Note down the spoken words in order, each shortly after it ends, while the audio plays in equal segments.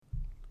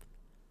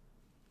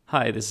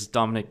Hi, this is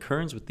Dominic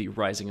Kearns with the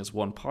Rising as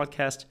One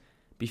podcast.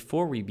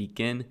 Before we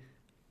begin,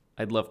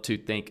 I'd love to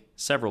thank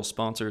several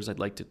sponsors. I'd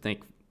like to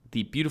thank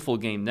the Beautiful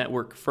Game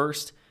Network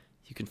first.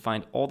 You can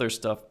find all their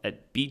stuff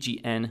at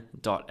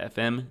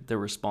bgn.fm. They're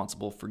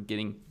responsible for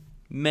getting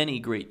many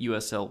great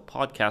USL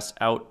podcasts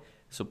out,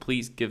 so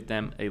please give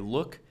them a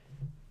look.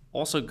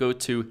 Also go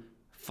to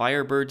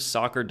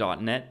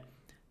firebirdsoccer.net.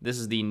 This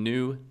is the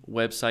new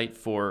website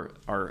for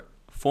our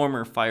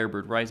former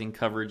Firebird Rising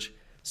coverage,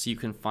 so you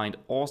can find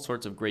all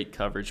sorts of great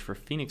coverage for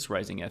Phoenix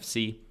Rising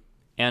FC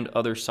and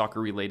other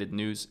soccer-related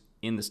news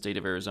in the state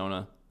of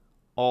Arizona,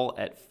 all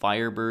at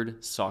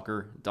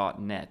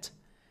firebirdsoccer.net.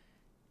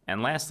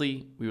 And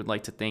lastly, we would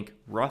like to thank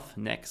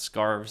Roughneck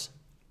Scarves.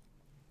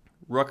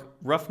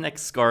 Roughneck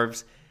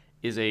Scarves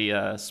is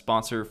a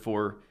sponsor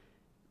for,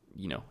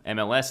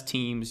 MLS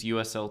teams,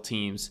 USL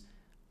teams,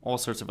 all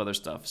sorts of other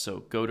stuff.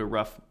 So go to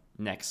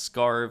Roughneck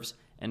Scarves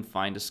and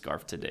find a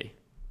scarf today.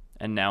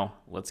 And now,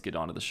 let's get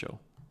on to the show.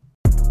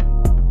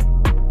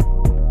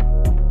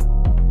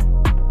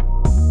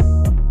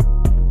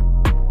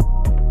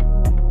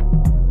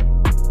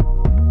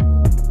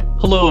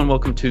 Hello and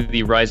welcome to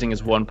the Rising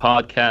as One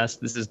podcast.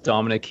 This is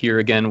Dominic here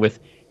again with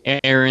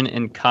Aaron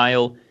and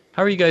Kyle.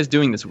 How are you guys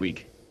doing this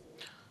week?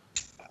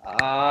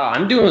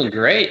 I'm doing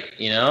great.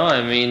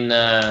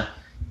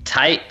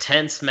 Tight,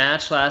 tense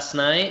match last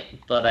night,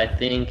 but I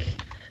think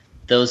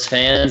those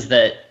fans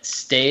that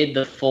stayed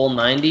the full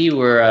 90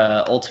 were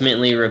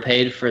ultimately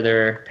repaid for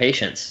their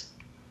patience.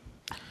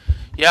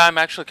 Yeah, I'm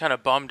actually kind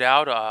of bummed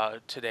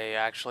out today,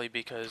 actually,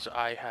 because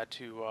I had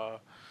to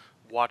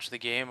watch the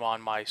game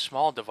on my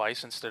small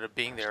device instead of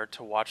being there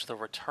to watch the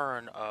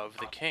return of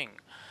the King,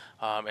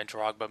 and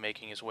Drogba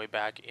making his way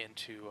back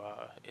into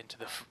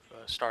the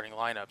starting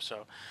lineup.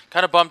 So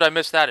kind of bummed I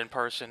missed that in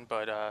person,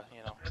 but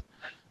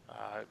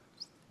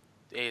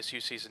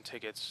ASU season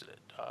tickets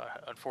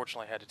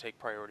unfortunately had to take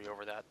priority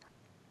over that.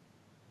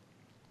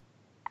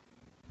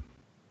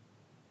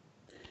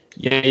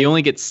 Yeah, you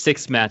only get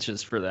 6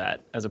 matches for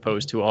that, as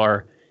opposed to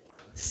our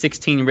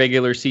 16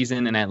 regular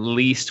season and at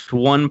least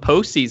 1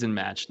 postseason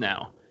match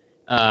now.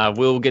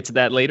 We'll get to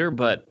that later,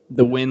 but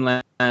the win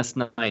last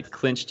night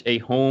clinched a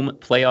home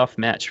playoff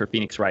match for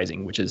Phoenix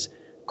Rising, which is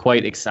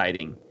quite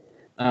exciting.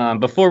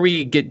 Before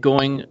we get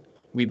going,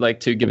 we'd like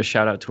to give a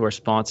shout out to our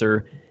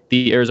sponsor,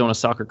 the Arizona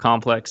Soccer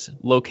Complex,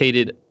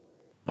 located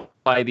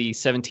by the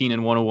 17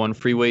 and 101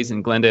 freeways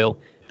in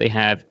Glendale. They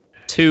have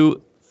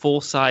 2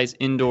 full-size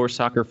indoor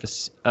soccer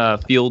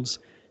fields.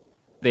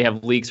 They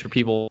have leagues for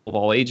people of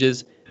all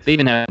ages. They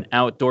even have an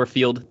outdoor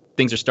field.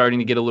 Things are starting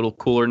to get a little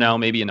cooler now.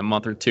 Maybe in a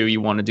month or two you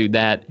want to do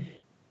that.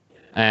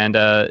 And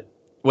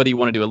whether you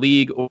want to do a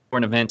league or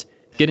an event,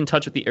 get in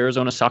touch with the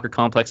Arizona Soccer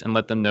Complex and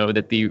let them know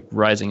that the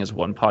Rising as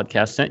One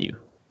podcast sent you.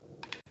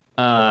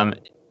 And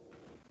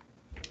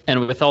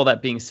with all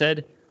that being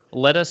said,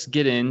 let us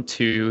get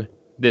into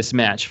this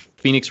match,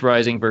 Phoenix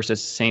Rising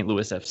versus St.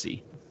 Louis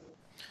FC.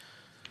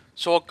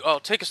 So I'll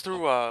take us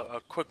through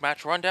a quick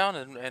match rundown,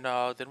 and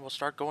then we'll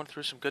start going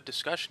through some good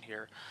discussion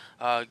here.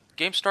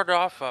 Game started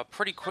off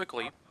pretty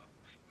quickly.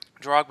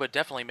 Drogba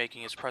definitely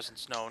making his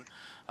presence known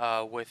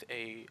with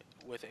a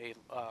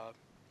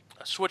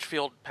switch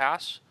field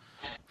pass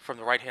from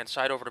the right hand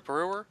side over to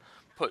Brewer.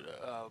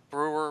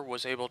 Brewer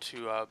was able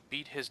to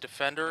beat his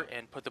defender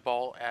and put the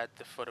ball at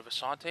the foot of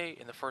Asante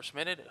in the first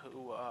minute,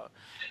 who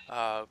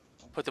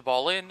put the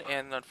ball in,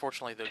 and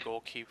unfortunately the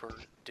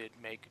goalkeeper did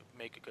make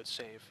a good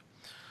save.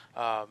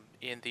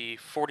 In the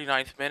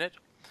 49th minute,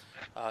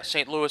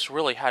 St. Louis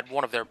really had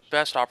one of their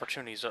best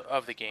opportunities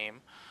of the game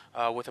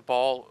with a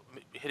ball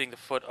hitting the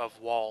foot of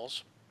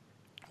Walls.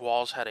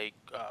 Walls had a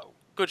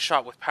good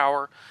shot with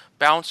power,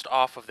 bounced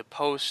off of the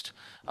post.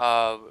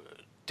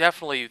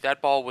 Definitely,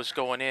 that ball was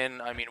going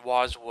in. I mean,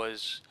 Waz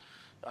was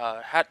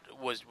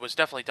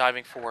definitely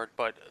diving for it,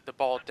 but the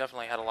ball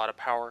definitely had a lot of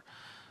power.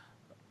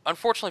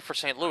 Unfortunately for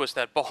St. Louis,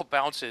 that ball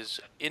bounces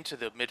into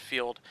the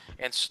midfield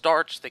and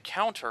starts the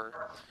counter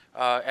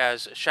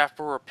as Schaff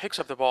Brewer picks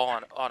up the ball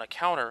on a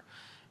counter,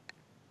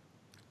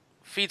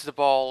 feeds the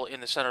ball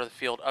in the center of the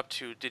field up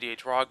to Didier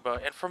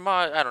Drogba, and from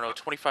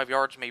 25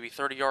 yards, maybe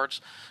 30 yards,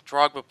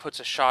 Drogba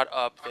puts a shot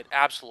up that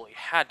absolutely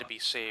had to be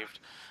saved,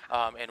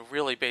 and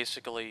really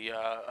basically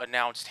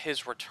announced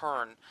his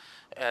return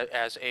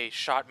as a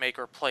shot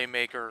maker,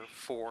 playmaker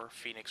for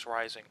Phoenix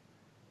Rising.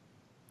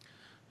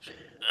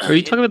 Are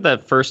you talking about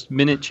that first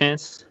minute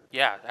chance?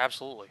 Yeah,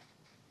 absolutely.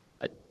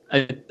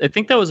 I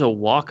think that was a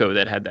Wako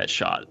that had that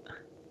shot.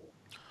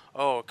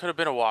 Oh, it could have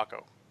been a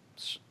Wako.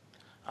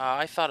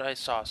 I thought I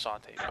saw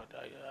Asante, but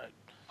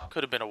I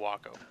could have been a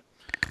Wako.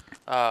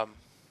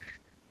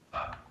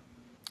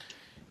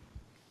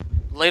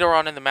 Later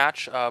on in the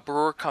match,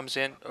 Brewer comes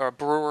in.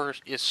 Brewer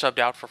is subbed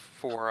out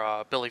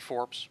for Billy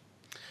Forbes.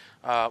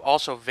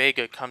 Also,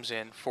 Vega comes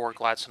in for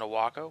Gladson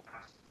Owako.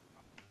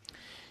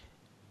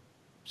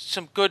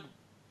 Some good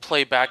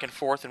play back and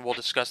forth, and we'll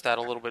discuss that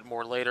a little bit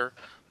more later.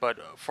 But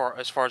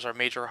as far as our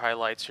major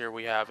highlights here,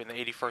 we have in the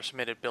 81st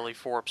minute, Billy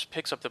Forbes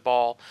picks up the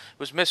ball. It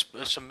was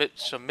some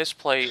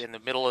misplay in the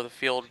middle of the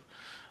field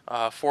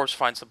Forbes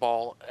finds the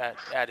ball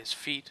at his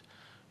feet,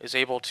 is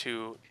able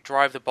to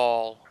drive the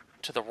ball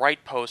to the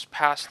right post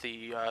past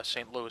the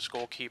St. Louis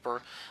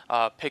goalkeeper,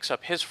 picks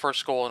up his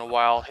first goal in a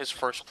while, his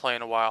first play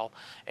in a while,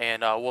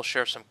 and we'll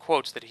share some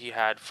quotes that he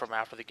had from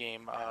after the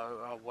game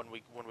when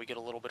we get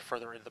a little bit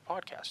further into the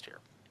podcast here.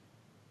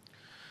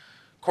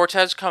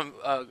 Cortez comes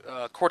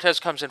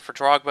in for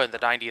Drogba in the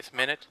 90th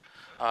minute.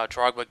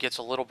 Drogba gets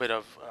a little bit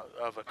of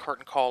a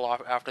curtain call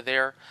off after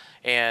there,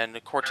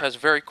 and Cortez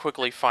very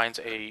quickly finds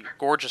a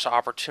gorgeous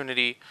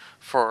opportunity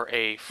for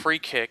a free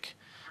kick.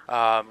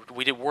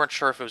 We weren't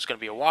sure if it was going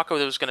to be Awako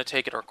that was going to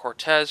take it or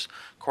Cortez.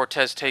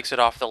 Cortez takes it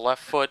off the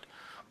left foot,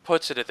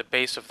 puts it at the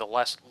base of the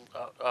left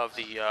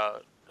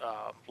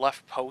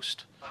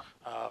post.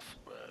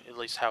 At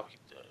least how.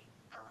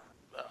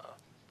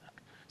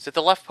 Is it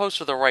the left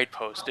post or the right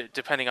post,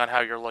 depending on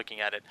how you're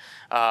looking at it?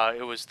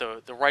 It was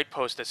the right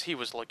post as he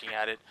was looking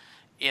at it,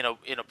 in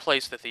a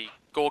place that the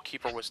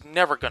goalkeeper was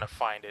never going to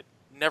find it,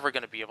 never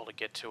going to be able to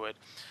get to it,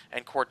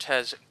 and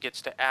Cortez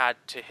gets to add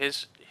to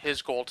his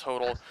goal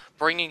total,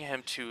 bringing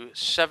him to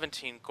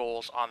 17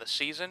 goals on the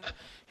season,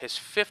 his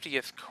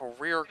 50th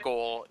career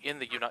goal in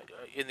the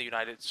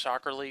United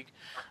Soccer League,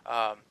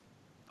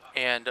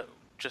 and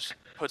just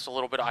puts a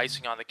little bit of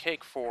icing on the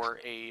cake for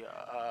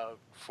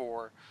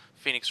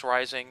Phoenix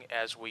Rising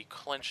as we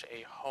clinch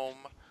a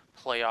home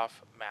playoff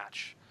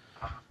match.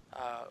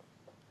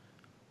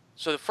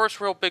 So the first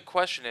real big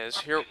question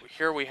is,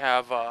 here we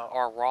have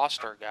our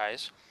roster,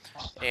 guys,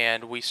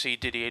 and we see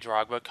Didier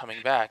Drogba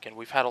coming back, and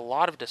we've had a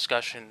lot of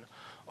discussion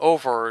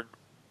over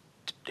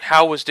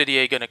how was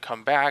Didier going to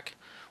come back,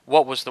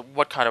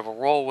 what kind of a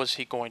role was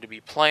he going to be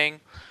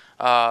playing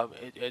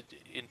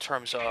in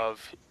terms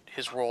of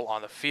his role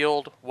on the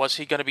field. Was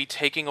he going to be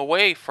taking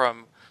away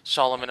from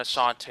Solomon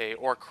Asante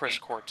or Chris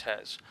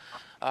Cortez?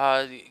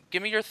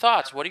 Give me your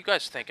thoughts. What do you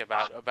guys think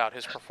about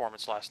his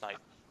performance last night?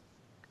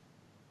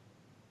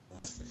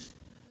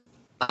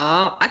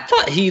 I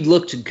thought he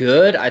looked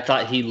good. I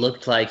thought he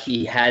looked like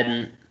he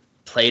hadn't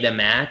played a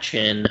match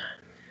in,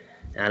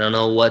 I don't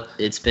know what,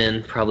 it's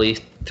been probably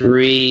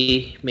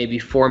 3, maybe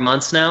 4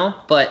 months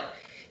now, but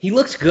he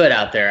looked good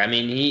out there. I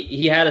mean,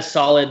 he had a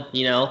solid,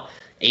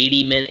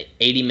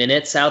 80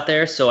 minutes out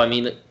there. So, I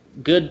mean,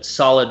 good,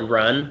 solid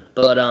run.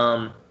 But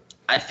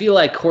I feel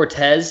like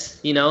Cortez,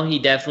 he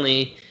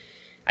definitely,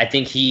 I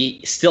think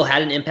he still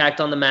had an impact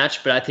on the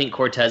match, but I think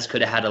Cortez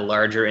could have had a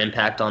larger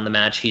impact on the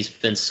match. He's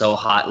been so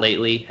hot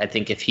lately. I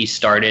think if he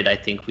started, I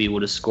think we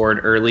would have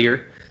scored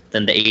earlier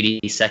than the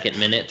 82nd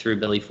minute through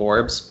Billy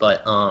Forbes.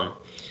 But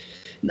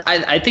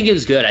I think it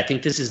was good. I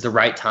think this is the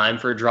right time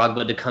for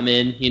Drogba to come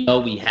in.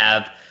 We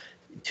have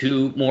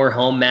 2 more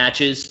home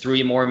matches,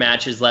 3 more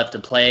matches left to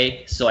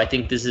play. So I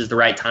think this is the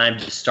right time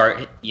to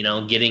start,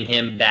 getting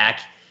him back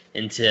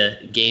into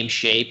game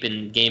shape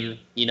and game,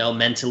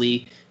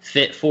 mentally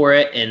fit for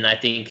it. And I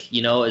think,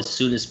 as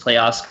soon as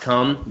playoffs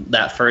come,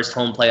 that first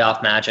home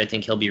playoff match, I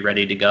think he'll be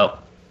ready to go.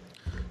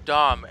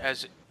 Dom,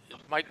 as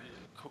my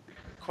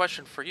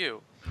question for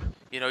you,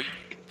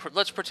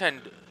 let's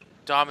pretend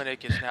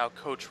Dominic is now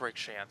Coach Rick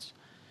Schantz,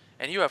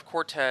 and you have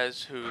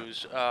Cortez,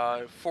 who's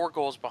 4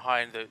 goals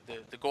behind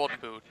the Golden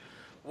Boot.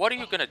 What are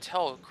you going to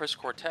tell Chris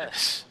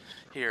Cortez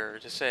here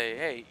to say,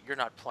 hey, you're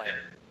not playing?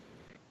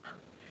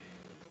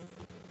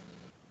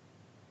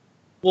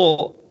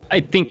 Well,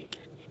 I think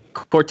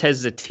Cortez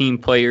is a team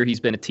player. He's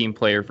been a team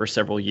player for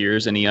several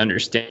years, and he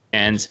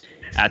understands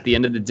at the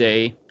end of the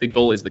day, the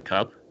goal is the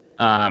cup.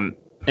 And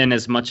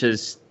as much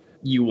as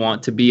you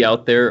want to be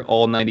out there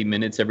all 90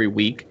 minutes every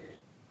week,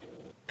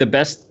 the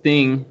best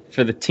thing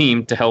for the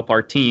team to help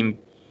our team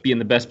be in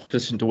the best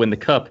position to win the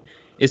cup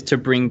is to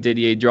bring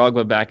Didier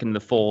Drogba back in the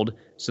fold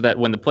so that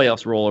when the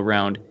playoffs roll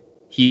around,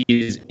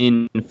 he's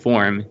in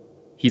form,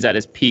 he's at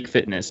his peak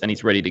fitness, and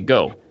he's ready to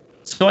go.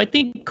 So I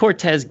think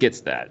Cortez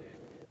gets that.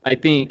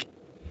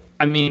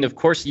 Of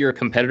course, you're a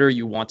competitor.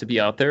 You want to be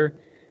out there.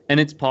 And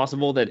it's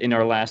possible that in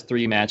our last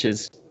 3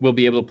 matches, we'll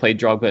be able to play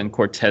Drogba and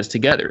Cortez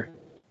together.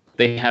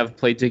 They have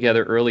played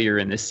together earlier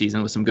in this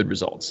season with some good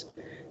results.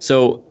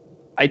 So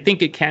I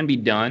think it can be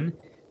done.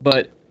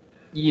 But,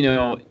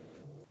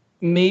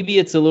 maybe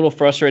it's a little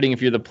frustrating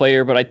if you're the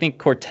player. But I think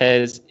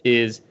Cortez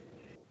is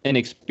an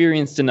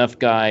experienced enough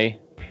guy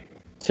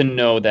to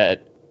know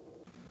that,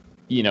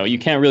 you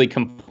can't really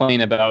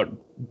complain about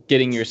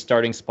getting your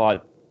starting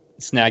spot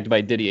snagged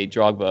by Didier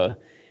Drogba.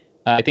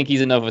 I think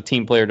he's enough of a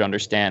team player to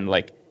understand,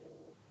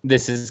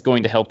 this is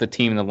going to help the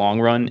team in the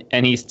long run,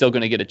 and he's still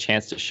going to get a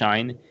chance to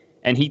shine.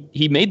 And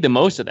he made the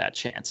most of that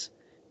chance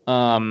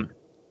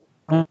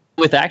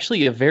with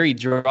actually a very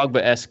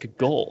Drogba-esque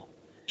goal.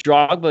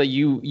 Drogba,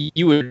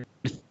 you would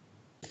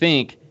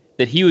think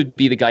that he would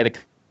be the guy that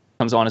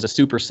comes on as a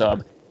super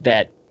sub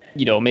that,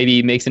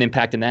 maybe makes an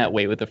impact in that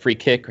way with a free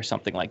kick or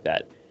something like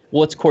that.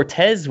 Well, it's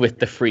Cortez with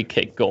the free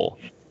kick goal,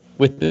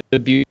 with the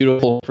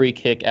beautiful free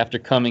kick after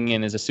coming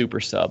in as a super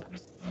sub.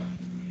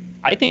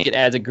 I think it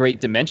adds a great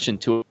dimension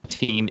to a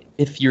team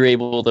if you're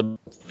able to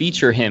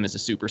feature him as a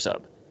super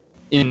sub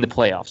in the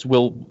playoffs.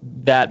 Will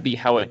that be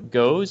how it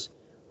goes,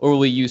 or will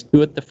we use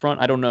 2 at the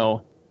front? I don't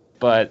know.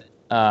 But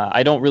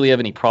I don't really have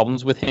any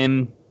problems with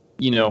him,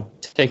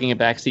 taking a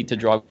backseat to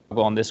Drogba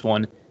on this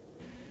one.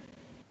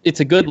 It's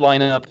a good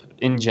lineup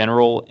in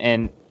general,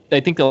 and I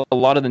think a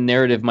lot of the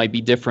narrative might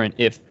be different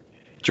if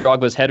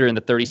Drogba's header in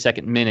the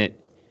 32nd minute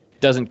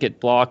doesn't get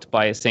blocked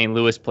by a St.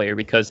 Louis player,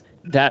 because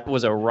that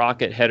was a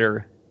rocket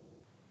header,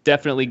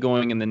 definitely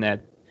going in the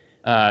net.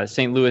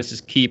 St.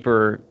 Louis's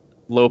keeper,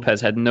 Lopez,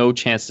 had no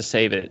chance to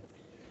save it,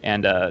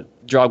 and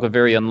Drogba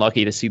very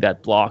unlucky to see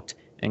that blocked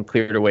and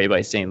cleared away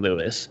by St.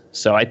 Louis.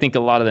 So I think a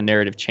lot of the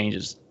narrative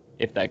changes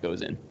if that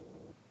goes in.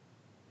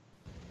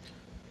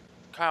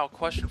 Kyle,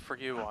 question for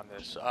you on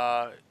this.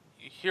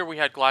 Here we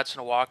had Gladson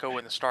Awako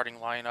in the starting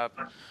lineup.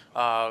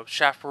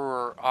 Shaft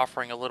Brewer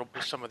offering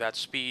some of that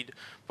speed.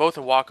 Both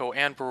Awako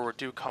and Brewer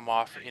do come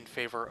off in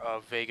favor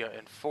of Vega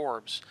and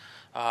Forbes.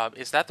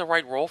 Is that the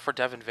right role for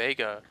Devin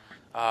Vega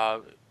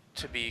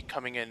to be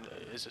coming in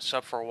as a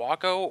sub for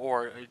Awako,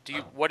 or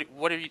what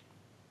do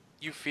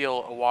you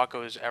feel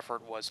Awako's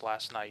effort was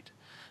last night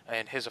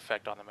and his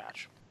effect on the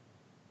match?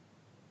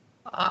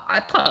 I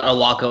thought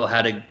Awako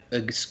had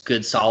a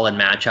good, solid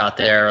match out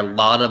there. A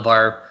lot of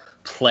our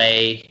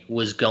play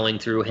was going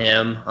through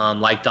him.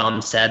 Like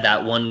Dom said,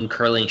 that one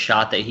curling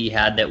shot that he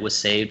had that was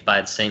saved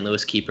by the St.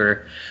 Louis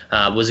keeper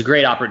was a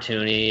great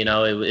opportunity.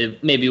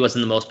 It maybe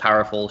wasn't the most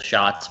powerful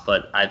shots,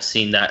 but I've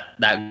seen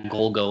that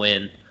goal go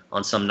in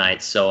on some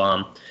nights. So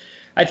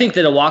I think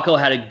that Awako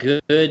had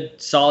a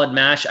good, solid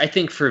match. I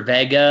think for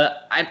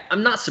Vega,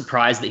 I'm not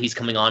surprised that he's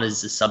coming on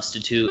as a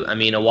substitute. I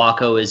mean,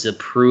 Awako is a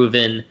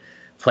proven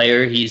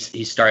player. He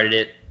started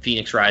at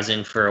Phoenix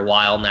Rising for a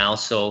while now,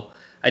 so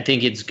I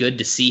think it's good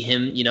to see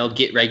him,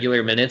 get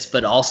regular minutes,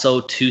 but also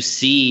to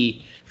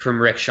see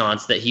from Rick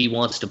Schantz that he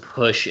wants to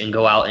push and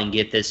go out and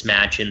get this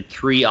match in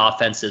 3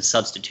 offensive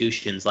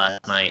substitutions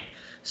last night.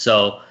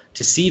 So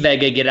to see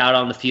Vega get out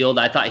on the field,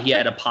 I thought he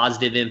had a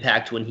positive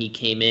impact when he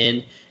came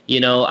in.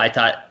 I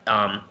thought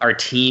our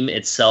team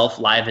itself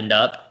livened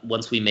up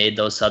once we made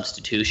those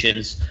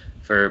substitutions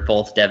for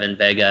both Devin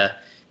Vega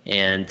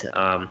and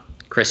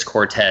Chris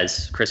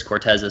Cortez. Chris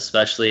Cortez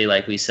especially,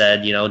 like we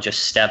said,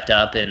 just stepped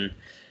up and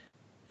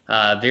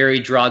very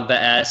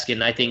Drogba-esque.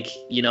 And I think,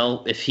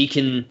 if he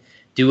can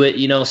do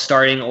it,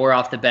 starting or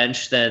off the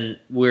bench, then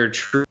we're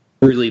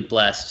truly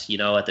blessed,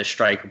 at the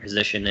striker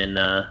position. And,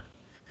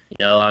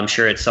 I'm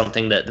sure it's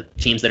something that the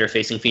teams that are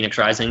facing Phoenix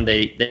Rising,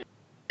 they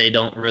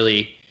don't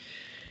really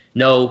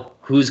know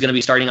who's going to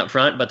be starting up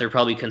front, but they're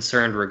probably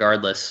concerned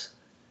regardless.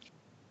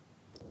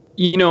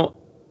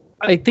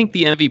 I think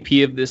the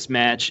MVP of this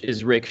match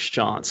is Rick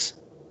Schantz.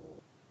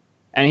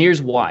 And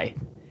here's why.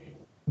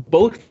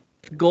 Both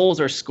goals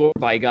are scored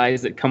by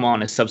guys that come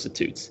on as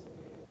substitutes.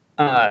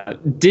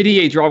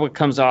 Didier Drogba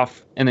comes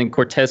off, and then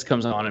Cortez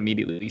comes on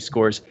immediately,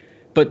 scores.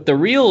 But the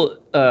real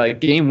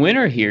game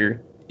winner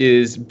here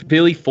is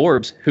Billy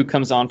Forbes, who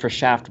comes on for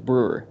Shaft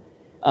Brewer.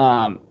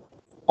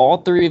 All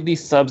 3 of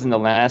these subs in the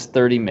last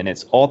 30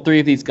 minutes, all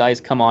 3 of these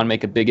guys come on,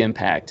 make a big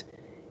impact.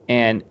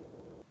 And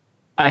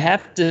I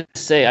have to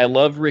say, I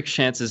love Rick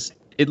Schantz's.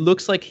 It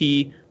looks like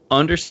he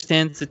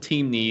understands the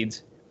team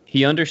needs.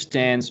 He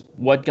understands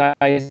what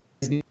guys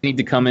need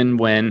to come in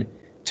when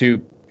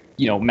to,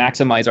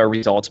 maximize our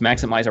results,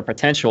 maximize our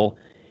potential.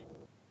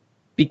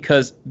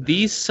 Because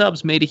these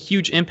subs made a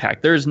huge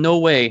impact. There is no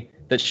way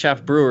that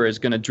Shaft Brewer is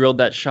going to drill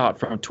that shot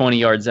from 20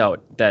 yards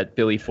out that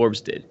Billy Forbes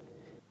did.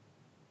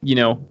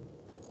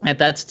 At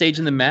that stage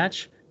in the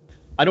match,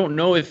 I don't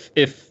know if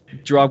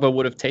Drogba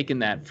would have taken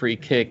that free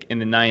kick in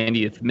the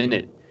 90th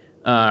minute.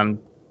 I'm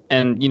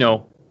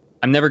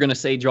never going to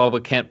say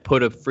Drogba can't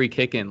put a free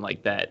kick in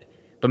like that.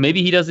 But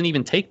maybe he doesn't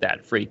even take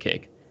that free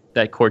kick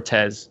that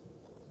Cortez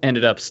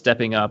ended up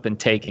stepping up and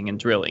taking and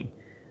drilling.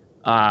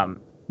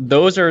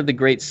 Those are the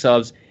great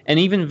subs. And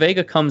even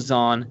Vega comes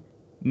on,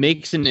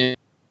 makes an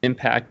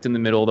impact in the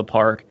middle of the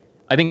park.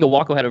 I think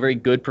Awako had a very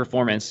good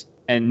performance,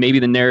 and maybe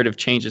the narrative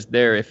changes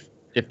there if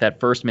that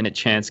first minute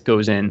chance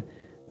goes in,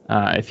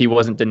 if he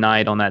wasn't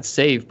denied on that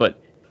save.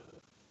 But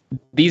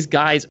these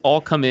guys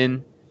all come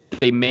in,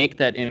 they make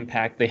that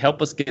impact, they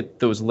help us get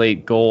those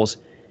late goals.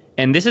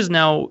 And this is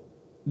now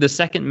the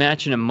second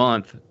match in a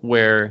month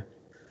where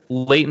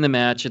late in the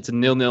match, it's a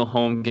 0-0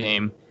 home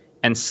game,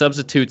 and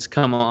substitutes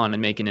come on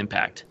and make an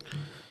impact.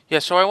 Yeah,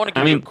 so I want to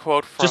give you a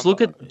quote from...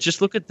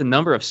 Just look at the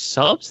number of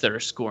subs that are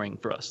scoring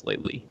for us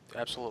lately.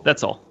 Absolutely.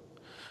 That's all.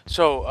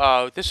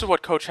 So this is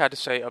what Coach had to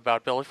say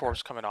about Billy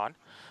Forbes coming on.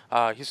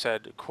 He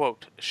said,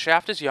 quote,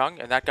 "Shaft is young,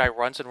 and that guy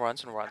runs and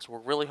runs and runs. We're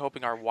really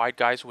hoping our wide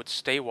guys would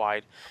stay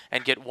wide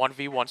and get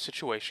 1v1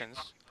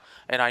 situations.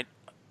 And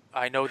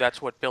I know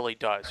that's what Billy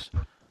does."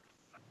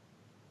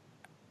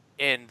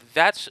 And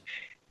that's,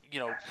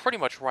 pretty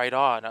much right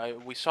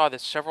on. We saw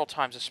this several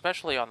times,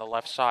 especially on the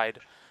left side,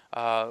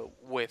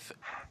 with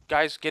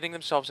guys getting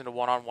themselves into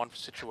one-on-one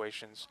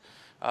situations,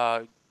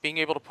 being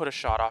able to put a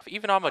shot off.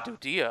 Even Amadou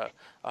Dia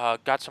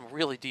got some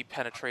really deep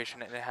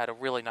penetration and had a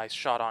really nice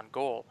shot on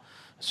goal.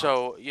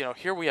 So,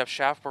 here we have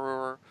Shaft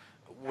Brewer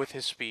with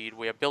his speed.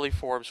 We have Billy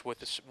Forbes with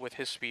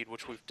his speed,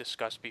 which we've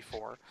discussed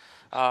before.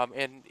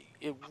 And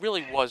it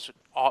really was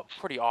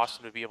pretty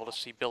awesome to be able to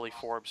see Billy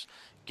Forbes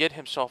get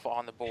himself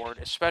on the board,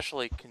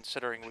 especially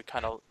considering we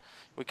kind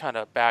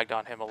of bagged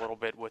on him a little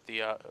bit with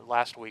the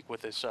last week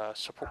with his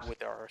support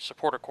with our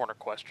supporter corner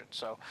question.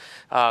 So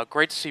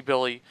great to see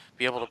Billy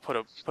be able to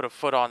put a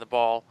foot on the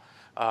ball.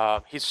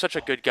 He's such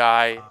a good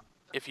guy.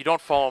 If you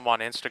don't follow him on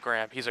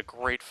Instagram, he's a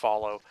great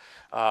follow,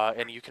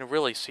 and you can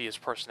really see his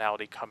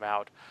personality come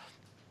out.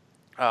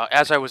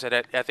 As I was at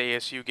the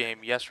ASU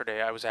game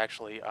yesterday, I was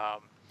actually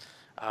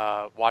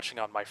watching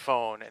on my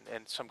phone,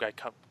 and some guy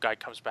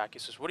comes back. He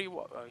says, "What are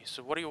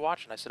you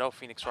watching?" I said, "Oh,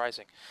 Phoenix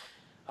Rising."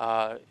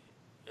 Uh,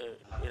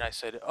 and I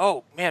said,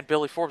 "Oh man,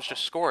 Billy Forbes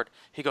just scored."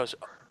 He goes,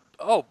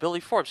 "Oh, Billy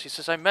Forbes." He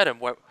says, "I met him.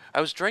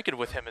 I was drinking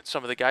with him and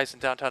some of the guys in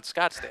downtown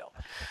Scottsdale."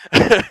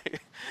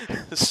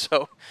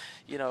 So,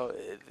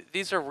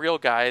 these are real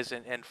guys,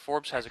 and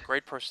Forbes has a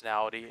great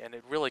personality, and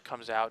it really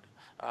comes out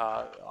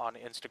on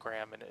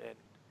Instagram, and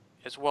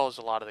as well as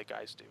a lot of the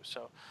guys do.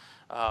 So,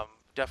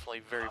 definitely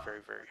very,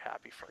 very, very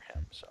happy for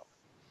him. So,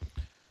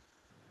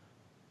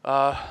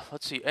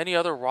 let's see. Any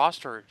other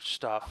roster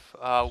stuff?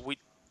 We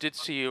did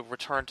see a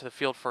return to the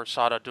field for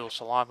Saad Abdul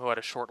Salam, who had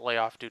a short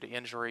layoff due to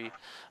injury.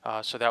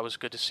 So that was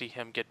good to see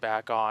him get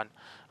back on.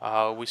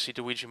 We see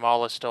Luigi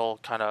Mala still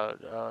kind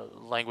of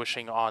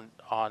languishing on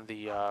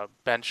the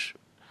bench,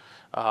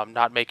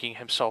 not making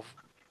himself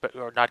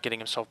or not getting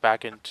himself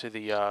back into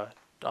the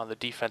on the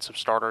defensive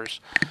starters.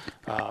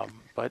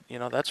 But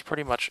that's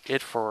pretty much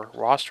it for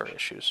roster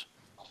issues.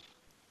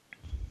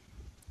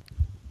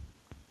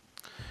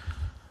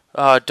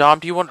 Dom,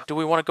 do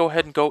we want to go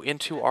ahead and go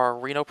into our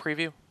Reno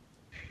preview?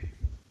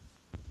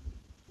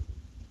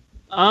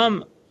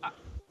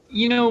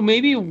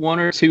 Maybe one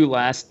or two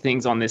last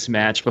things on this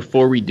match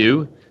before we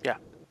do. Yeah.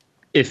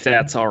 If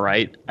that's all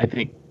right. I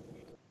think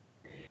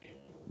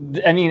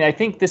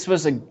this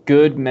was a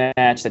good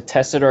match that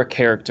tested our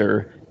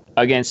character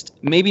against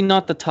maybe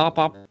not the top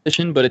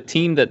opposition, but a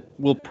team that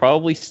will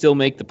probably still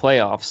make the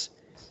playoffs.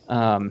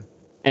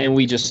 And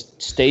we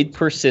just stayed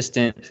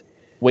persistent,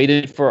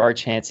 waited for our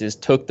chances,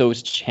 took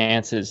those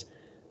chances.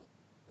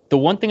 The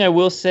one thing I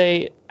will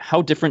say,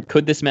 how different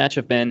could this match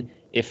have been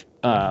if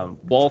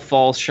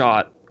Wallfall's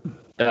shot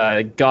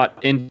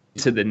got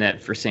into the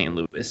net for St.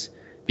 Louis?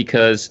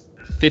 Because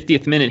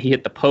 50th minute, he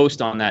hit the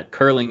post on that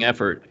curling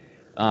effort.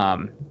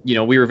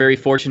 We were very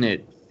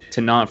fortunate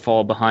to not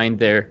fall behind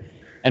there.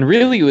 And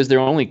really, it was their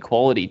only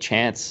quality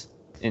chance,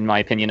 in my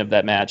opinion, of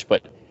that match.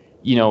 But,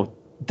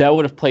 that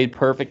would have played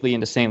perfectly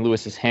into St.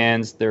 Louis's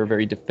hands. They're a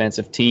very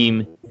defensive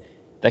team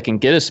that can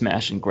get a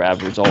smash and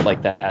grab result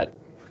like that.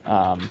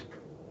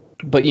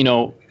 But,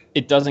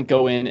 it doesn't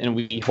go in, and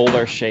we hold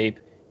our shape.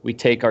 We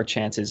take our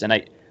chances.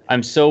 And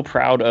I'm so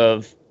proud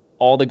of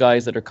all the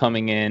guys that are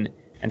coming in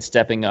and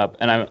stepping up.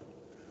 And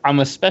I'm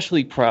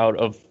especially proud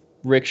of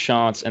Rick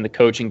Schantz and the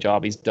coaching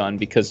job he's done,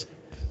 because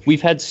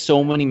we've had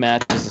so many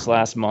matches this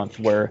last month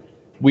where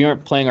we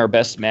aren't playing our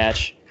best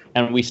match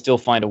and we still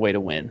find a way to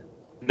win.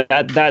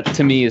 That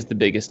to me is the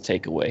biggest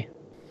takeaway.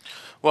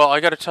 Well, I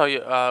got to tell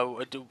you,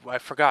 I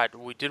forgot.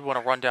 We did want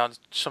to run down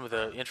some of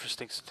the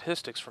interesting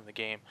statistics from the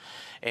game,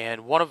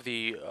 and one of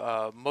the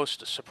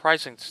most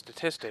surprising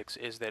statistics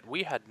is that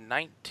we had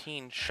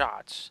 19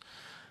 shots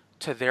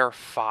to their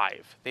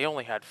 5. They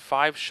only had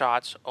 5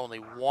 shots. Only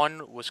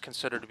 1 was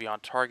considered to be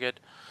on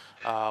target.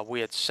 We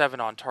had 7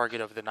 on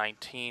target of the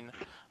 19.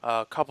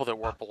 A couple that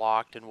were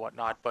blocked and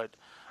whatnot, but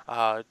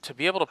to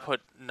be able to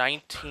put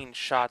 19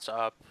 shots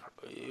up,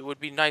 it would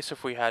be nice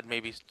if we had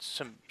maybe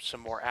some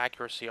more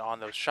accuracy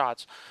on those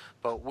shots,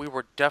 but we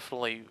were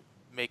definitely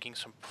making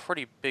some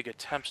pretty big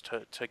attempts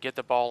to get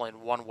the ball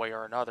in one way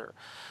or another.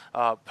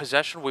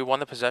 Possession, we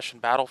won the possession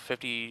battle,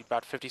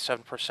 about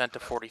 57% to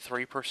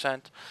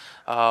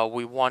 43%.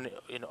 We won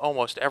in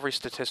almost every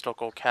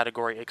statistical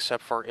category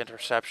except for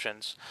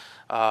interceptions.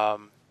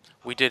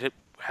 We did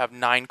have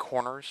 9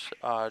 corners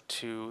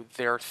to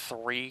their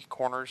 3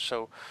 corners,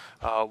 so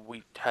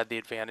we had the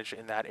advantage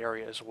in that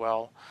area as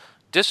well.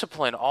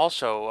 Discipline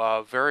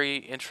also very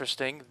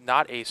interesting.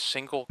 Not a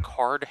single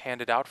card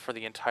handed out for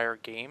the entire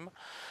game.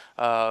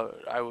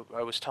 I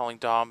was telling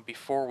Dom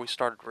before we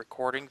started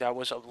recording, that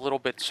was a little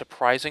bit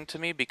surprising to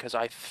me, because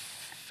I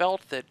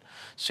felt that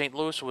St.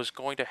 Louis was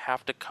going to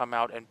have to come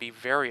out and be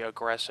very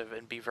aggressive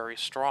and be very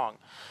strong.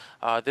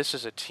 This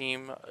is a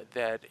team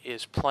that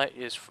is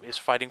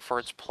fighting for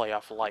its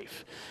playoff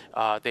life.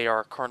 They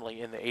are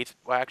currently in the 8th.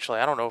 Well, actually,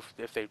 I don't know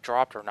if they've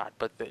dropped or not,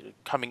 but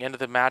coming into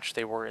the match,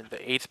 they were in the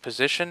 8th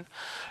position.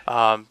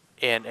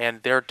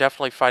 And they're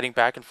definitely fighting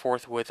back and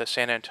forth with a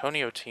San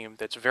Antonio team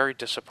that's very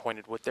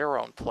disappointed with their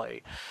own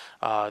play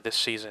this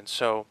season.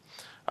 So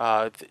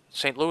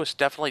St. Louis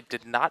definitely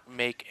did not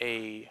make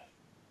a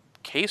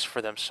case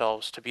for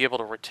themselves to be able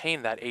to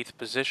retain that 8th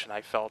position.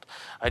 I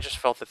just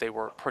felt that they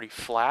were pretty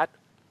flat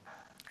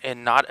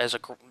and not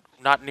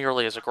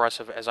nearly as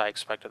aggressive as I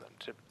expected them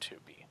to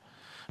be.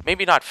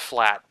 Maybe not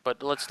flat,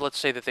 but let's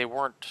say that they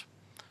weren't.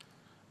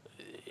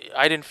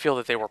 I didn't feel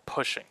that they were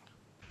pushing,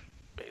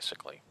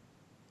 basically.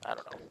 I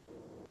don't know.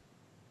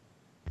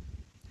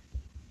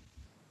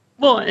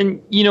 Well,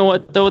 and you know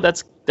what though,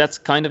 that's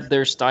kind of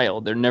their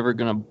style. They're never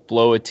gonna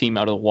blow a team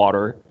out of the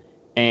water.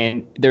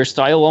 and their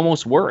style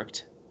almost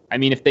worked. I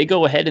mean, if they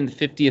go ahead in the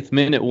 50th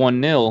minute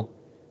 1-0,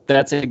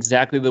 that's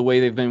exactly the way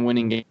they've been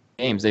winning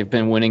games. They've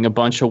been winning a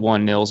bunch of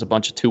 1-0s, a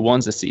bunch of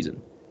 2-1s this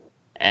season.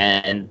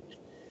 And,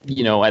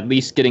 at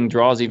least getting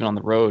draws even on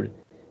the road.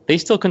 They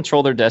still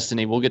control their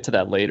destiny. We'll get to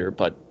that later,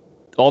 but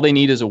all they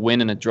need is a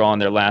win and a draw in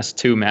their last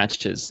 2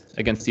 matches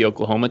against the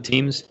Oklahoma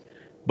teams,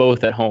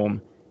 both at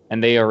home,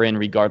 and they are in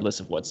regardless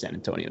of what San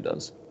Antonio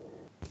does.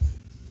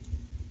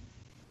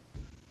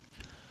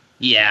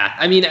 Yeah,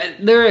 I mean,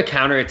 they're a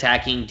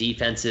counterattacking,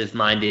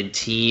 defensive-minded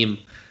team,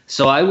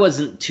 so I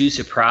wasn't too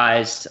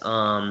surprised.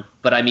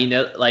 But I mean,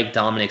 like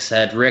Dominic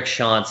said, Rick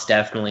Schantz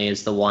definitely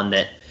is the one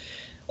that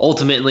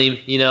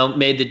ultimately,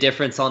 made the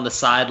difference on the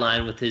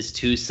sideline with his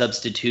 2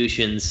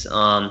 substitutions,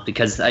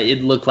 because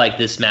it looked like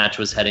this match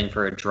was heading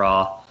for a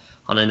draw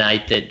on a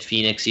night that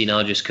Phoenix,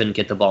 just couldn't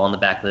get the ball in the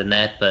back of the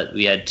net. But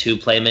we had 2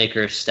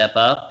 playmakers step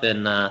up,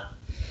 and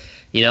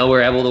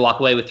we're able to walk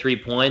away with 3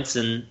 points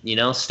and,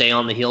 stay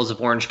on the heels of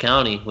Orange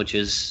County, which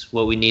is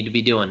what we need to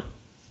be doing.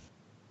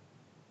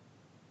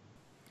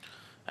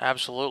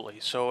 Absolutely.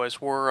 So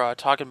as we're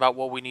talking about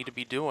what we need to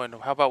be doing,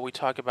 how about we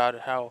talk about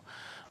how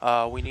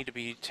we need to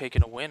be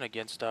taking a win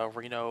against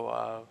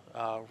Reno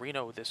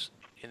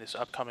in this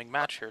upcoming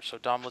match here. So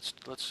Dom,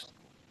 let's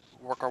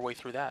work our way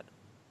through that.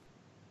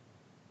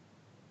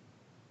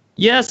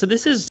 Yeah, so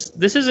this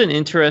is an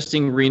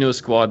interesting Reno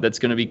squad that's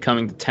going to be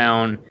coming to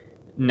town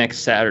next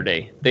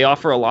Saturday. They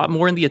offer a lot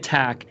more in the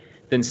attack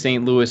than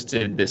St. Louis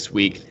did this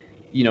week.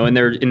 In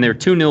their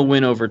 2-0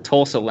 win over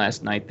Tulsa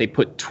last night, they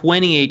put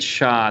 28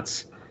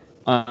 shots,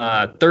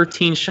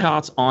 13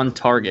 shots on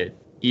target,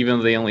 even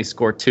though they only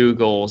scored 2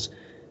 goals.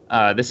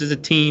 This is a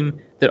team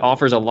that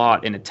offers a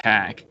lot in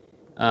attack.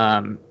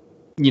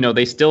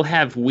 They still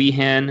have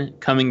Weehan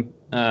coming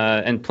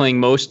and playing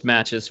most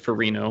matches for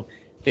Reno.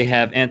 They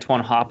have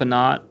Antoine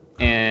Hoppenot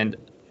and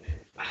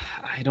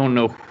I don't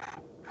know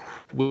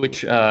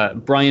which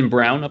Brian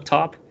Brown up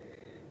top.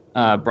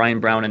 Brian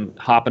Brown and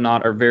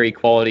Hoppenot are very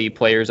quality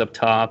players up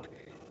top.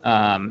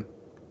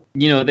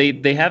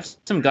 They have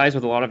some guys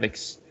with a lot of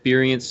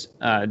experience.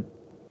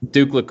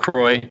 Duke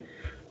LaCroix,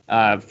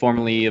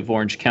 formerly of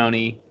Orange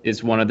County,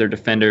 is one of their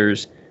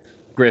defenders.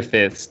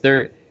 Griffiths.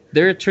 They're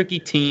a tricky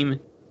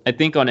team. I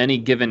think on any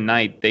given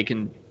night they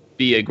can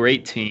be a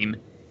great team,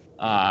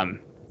 and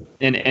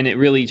it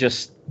really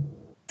just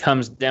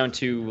comes down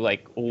to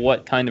like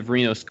what kind of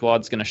Reno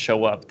squad's going to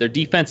show up. Their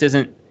defense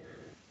isn't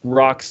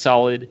rock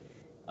solid,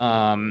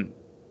 and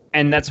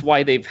that's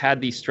why they've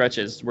had these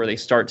stretches where they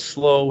start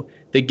slow,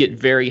 they get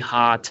very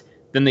hot,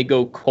 then they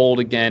go cold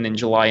again in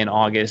July and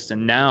August,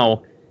 and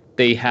now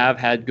they have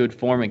had good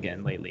form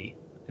again lately.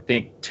 I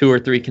think 2 or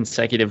 3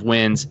 consecutive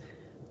wins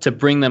to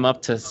bring them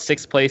up to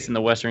 6th place in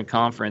the Western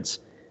Conference.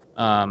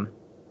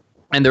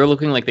 And they're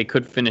looking like they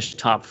could finish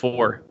top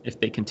 4 if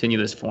they continue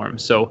this form.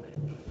 So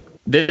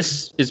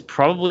this is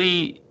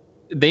probably,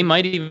 they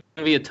might even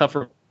be a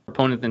tougher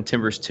opponent than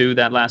Timbers 2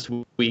 that last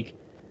week.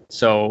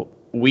 So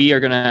we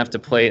are going to have to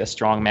play a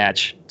strong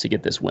match to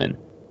get this win.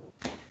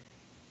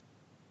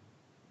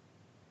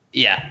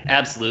 Yeah,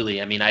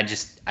 absolutely. I mean, I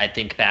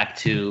think back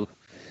to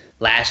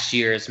last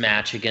year's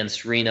match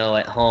against Reno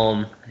at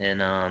home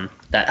and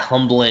that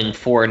humbling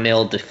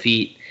 4-0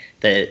 defeat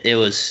that it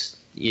was,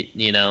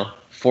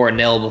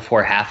 4-0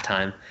 before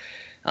halftime.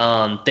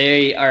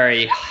 They are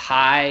a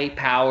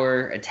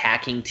high-power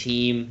attacking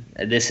team.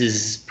 This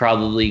is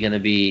probably going to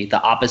be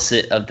the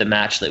opposite of the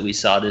match that we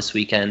saw this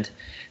weekend,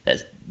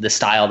 that the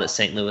style that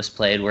St. Louis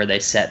played where they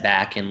set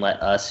back and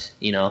let us,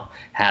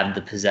 have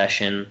the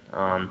possession.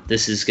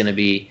 This is going to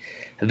be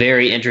a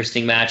very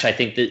interesting match. I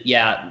think that,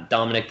 yeah,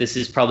 Dominic, this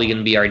is probably going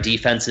to be our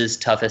defense's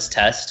toughest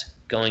test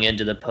going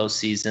into the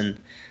postseason,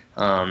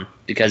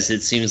 because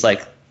it seems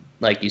like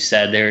you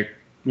said,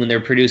 when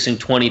they're producing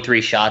 23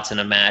 shots in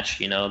a match,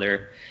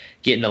 they're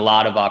getting a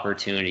lot of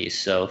opportunities.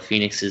 So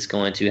Phoenix is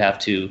going to have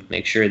to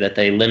make sure that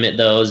they limit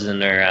those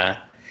and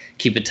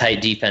keep a tight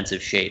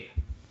defensive shape.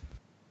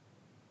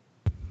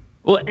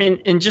 Well,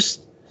 and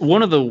just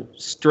one of the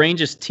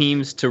strangest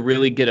teams to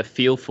really get a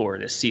feel for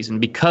this season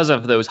because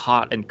of those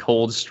hot and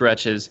cold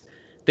stretches.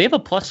 They have a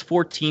plus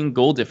 14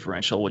 goal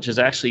differential, which is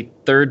actually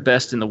 3rd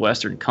best in the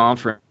Western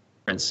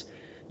Conference.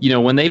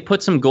 When they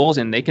put some goals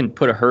in, they can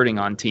put a hurting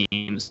on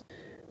teams.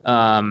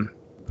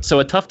 So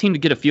a tough team to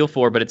get a feel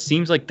for, but it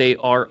seems like they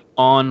are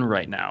on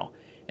right now.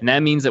 And that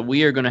means that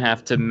we are going to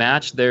have to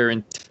match their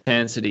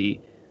intensity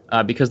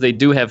because they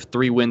do have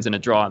 3 wins and a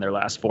draw in their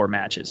last 4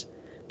 matches.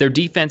 Their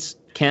defense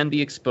can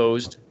be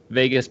exposed.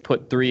 Vegas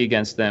put 3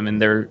 against them in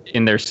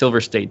their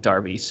Silver State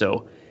derby.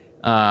 So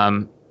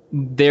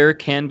there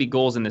can be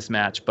goals in this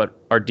match, but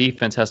our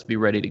defense has to be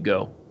ready to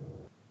go.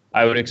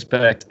 I would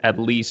expect at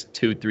least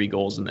 2-3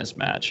 goals in this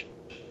match.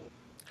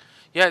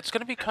 Yeah, it's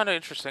going to be kind of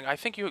interesting. I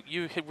think you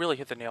really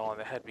hit the nail on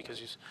the head because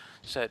you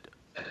said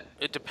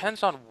it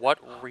depends on what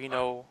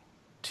Reno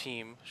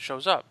team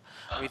shows up.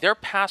 I mean, their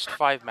past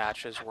 5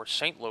 matches were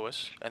St.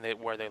 Louis,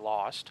 where they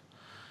lost.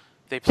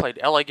 They played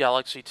LA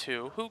Galaxy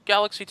 2, who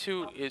Galaxy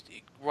 2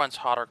 runs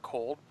hot or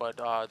cold,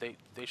 but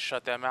they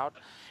shut them out.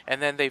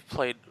 And then they've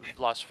played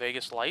Las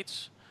Vegas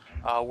Lights,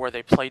 where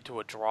they played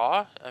to a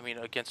draw. I mean,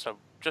 against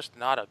just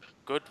not a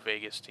good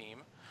Vegas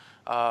team.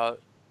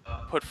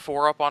 Put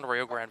 4 up on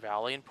Rio Grande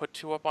Valley and put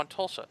 2 up on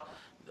Tulsa.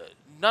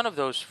 None of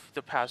those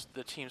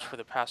the teams for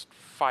the past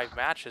 5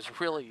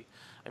 matches really,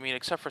 I mean,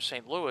 except for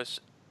St. Louis,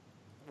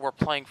 were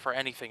playing for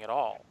anything at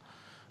all.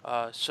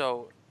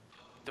 So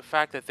the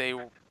fact that they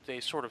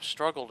sort of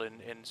struggled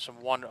in some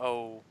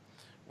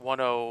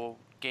 1-0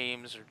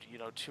 games, or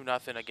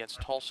 2-0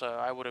 against Tulsa,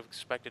 I would have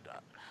expected.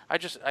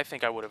 I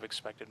think I would have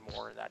expected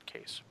more in that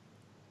case.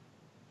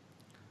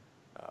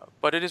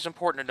 But it is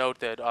important to note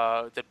that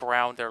that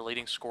Brown, their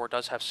leading scorer,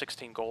 does have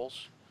 16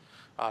 goals,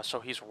 so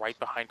he's right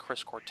behind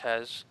Chris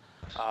Cortez.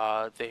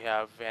 They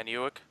have Van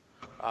Uyck,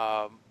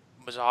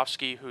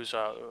 Mazovsky, who's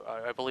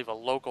I believe a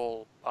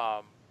local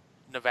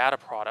Nevada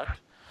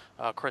product.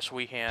 Chris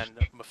Wehan,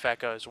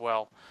 Mafeka as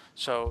well.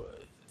 So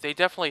they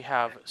definitely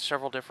have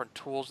several different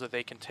tools that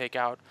they can take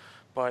out.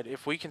 But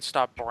if we can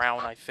stop Brown,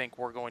 I think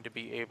we're going to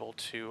be able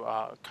to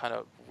kind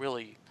of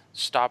really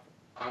stop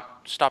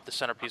the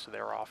centerpiece of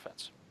their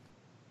offense.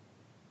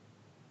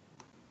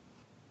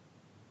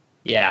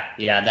 Yeah,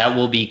 that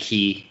will be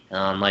key.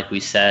 Like we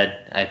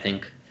said, I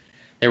think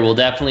there will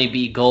definitely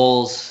be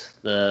goals.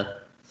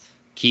 The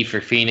key for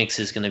Phoenix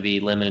is going to be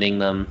limiting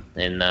them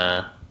and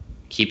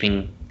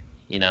keeping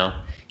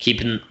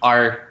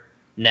our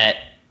net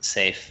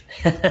safe.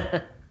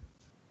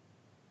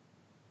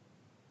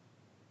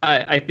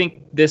 I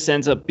think this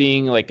ends up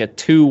being like a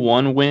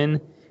 2-1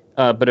 win,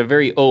 but a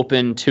very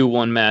open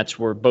 2-1 match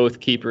where both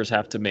keepers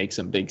have to make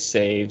some big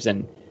saves.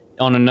 And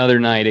on another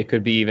night, it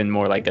could be even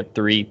more like a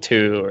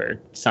 3-2 or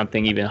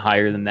something even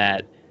higher than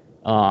that.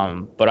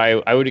 But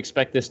I would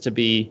expect this to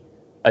be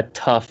a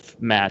tough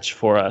match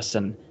for us.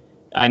 And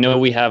I know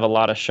we have a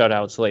lot of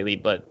shutouts lately,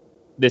 but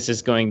this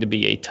is going to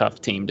be a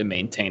tough team to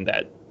maintain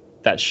that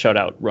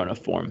shutout run of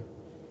form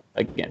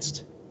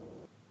against.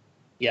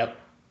 Yep.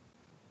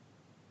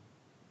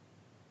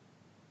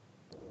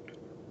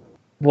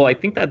 Well, I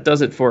think that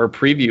does it for our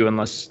preview,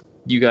 unless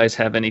you guys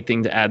have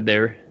anything to add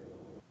there.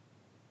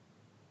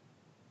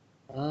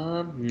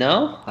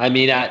 No. I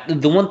mean,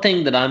 the one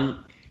thing that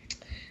I'm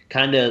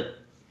kind of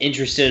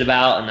interested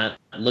about and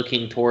I'm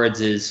looking towards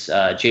is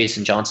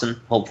Jason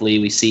Johnson. Hopefully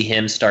we see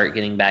him start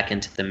getting back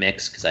into the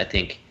mix, because I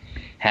think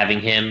having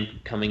him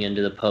coming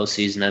into the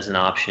postseason as an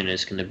option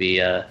is going to be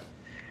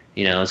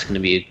it's going to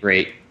be a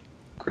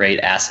great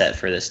asset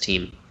for this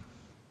team.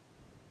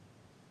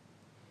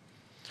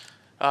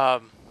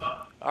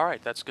 All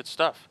right, that's good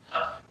stuff.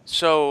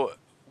 So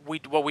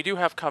what we do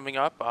have coming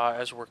up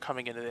as we're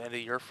coming into the end of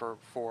the year for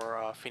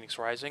Phoenix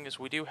Rising is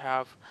we do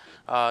have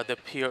the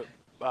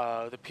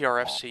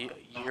PRFC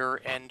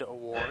year-end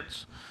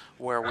awards,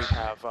 where we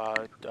have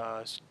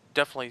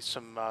definitely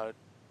some.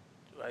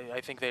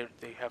 I think they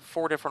have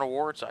 4 different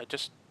awards. I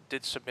just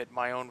did submit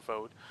my own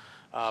vote,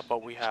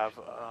 but we have.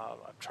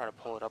 I'm trying to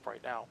pull it up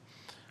right now.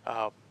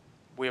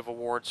 We have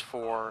awards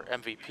for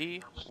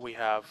MVP. We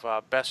have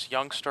Best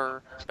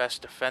Youngster,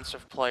 Best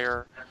Defensive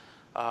Player,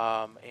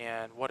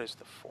 and what is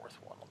the 4th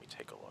one? Let me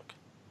take a look.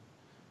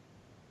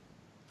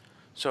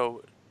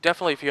 So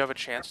definitely, if you have a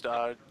chance,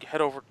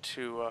 head over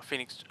to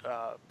Phoenix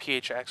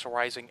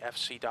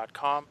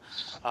PHXRisingFC.com.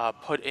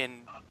 Put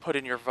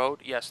in your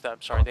vote. Yes,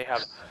 I'm sorry. They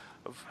have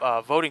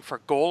voting for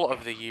Goal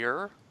of the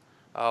Year,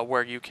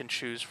 where you can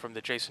choose from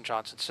the Jason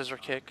Johnson scissor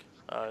kick,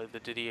 the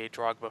Didier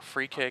Drogba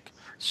free kick,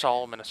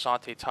 Solomon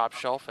Asante top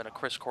shelf, and a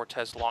Chris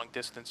Cortez long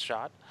distance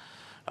shot.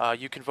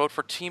 You can vote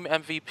for Team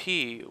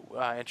MVP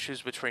and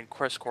choose between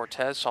Chris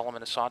Cortez,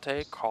 Solomon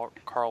Asante, Carl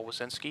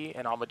Wazinski,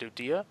 and Amadou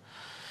Dia.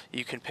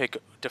 You can pick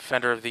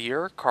Defender of the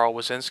Year, Carl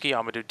Wazinski,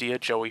 Amadou Dia,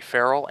 Joey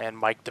Farrell, and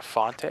Mike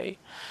DeFonte,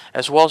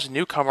 as well as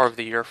Newcomer of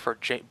the Year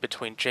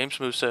between James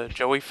Musa,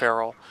 Joey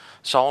Farrell,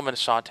 Solomon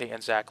Asante,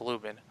 and Zach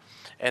Lubin.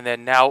 And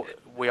then now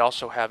we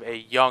also have a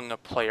Young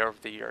Player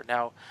of the Year.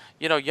 Now,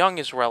 young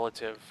is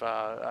relative.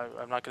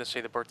 I'm not going to say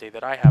the birthday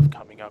that I have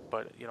coming up,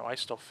 but, I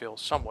still feel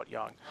somewhat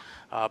young.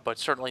 But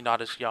certainly not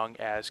as young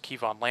as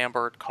Kevon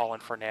Lambert,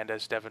 Colin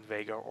Fernandez, Devin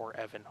Vega, or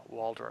Evan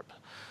Waldrop.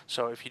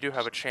 So if you do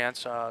have a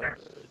chance,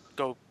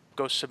 go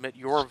submit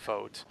your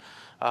vote.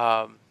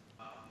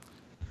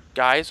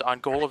 Guys, on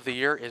Goal of the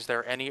Year, is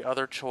there any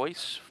other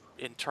choice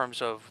in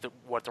terms of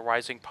what the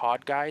Rising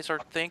Pod guys are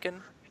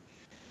thinking?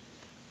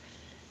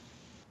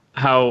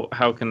 How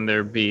can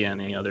there be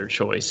any other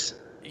choice?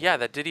 Yeah,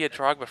 the Didier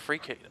Drogba free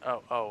kick.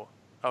 Oh,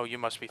 you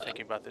must be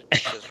thinking about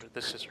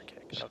the scissor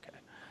kick.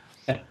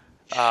 Okay.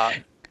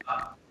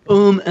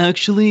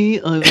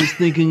 Actually, I was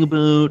thinking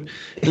about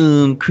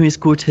Chris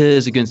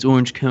Cortez against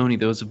Orange County.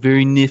 That was a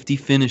very nifty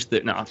finish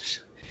there. No,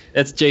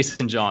 that's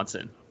Jason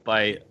Johnson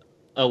by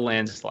a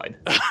landslide.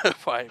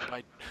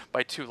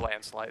 by 2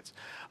 landslides.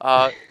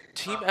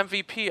 Team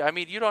MVP. I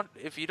mean,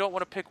 if you don't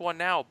want to pick one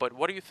now, but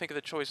what do you think of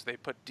the choice? They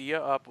put Dia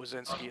up,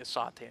 Wazinski,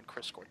 Asante, and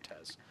Chris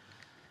Cortez.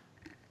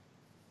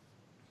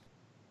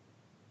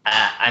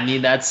 I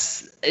mean,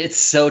 it's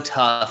so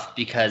tough,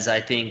 because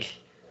I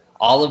think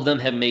all of them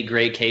have made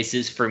great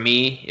cases. For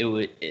me,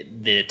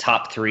 the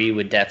top three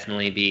would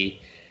definitely be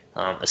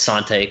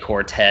Asante,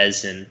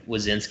 Cortez, and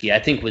Wazinski. I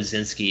think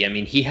Wazinski, I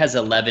mean, he has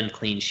 11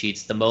 clean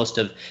sheets, the most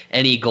of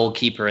any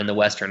goalkeeper in the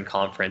Western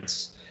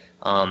Conference.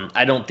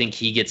 I don't think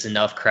he gets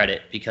enough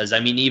credit because, I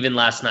mean, even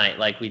last night,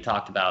 like we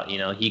talked about,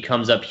 he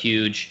comes up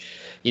huge,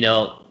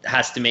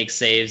 has to make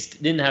saves.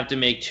 Didn't have to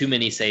make too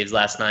many saves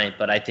last night,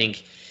 but I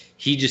think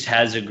he just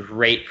has a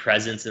great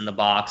presence in the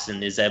box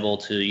and is able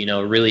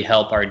to, really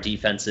help our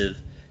defensive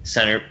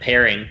center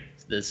pairing,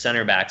 the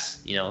center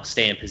backs,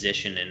 stay in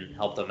position and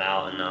help them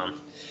out.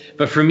 And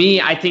but for me,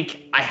 I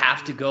think I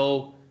have to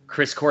go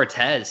Chris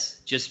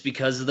Cortez just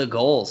because of the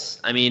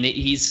goals. I mean,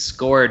 he's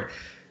scored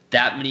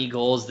that many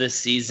goals this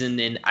season,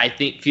 and I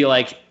feel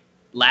like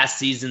last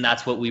season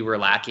that's what we were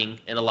lacking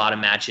in a lot of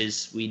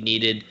matches. We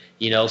needed,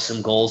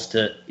 some goals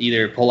to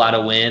either pull out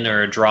a win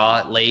or a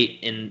draw late,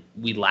 and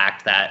we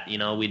lacked that.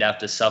 We'd have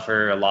to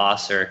suffer a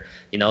loss or,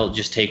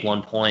 just take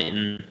 1 point.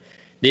 And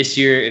this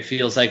year it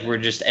feels like we're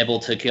just able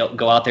to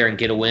go out there and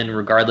get a win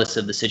regardless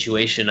of the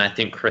situation. I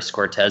think Chris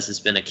Cortez has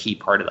been a key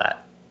part of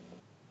that.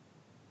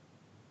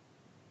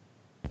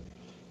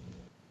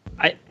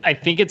 I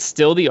think it's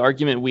still the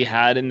argument we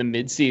had in the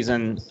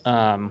midseason,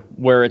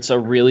 where it's a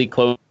really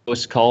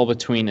close call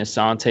between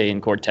Asante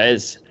and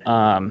Cortez.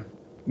 On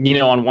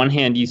one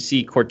hand, you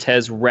see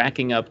Cortez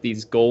racking up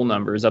these goal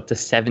numbers up to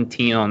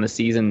 17 on the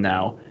season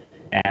now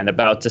and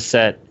about to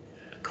set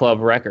club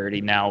record.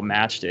 He now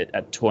matched it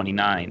at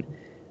 29.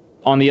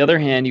 On the other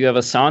hand, you have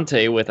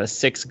Asante with a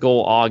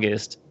 6-goal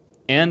August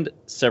and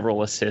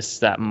several assists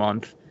that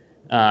month,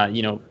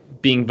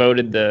 being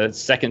voted the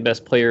second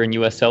best player in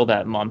USL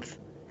that month,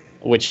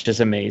 which is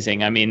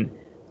amazing. I mean,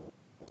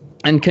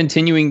 and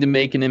continuing to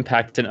make an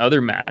impact in other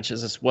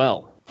matches as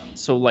well.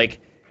 So,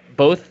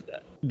 both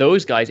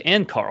those guys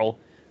and Carl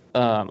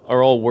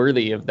are all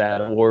worthy of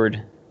that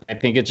award. I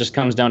think it just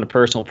comes down to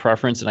personal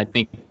preference, and I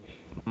think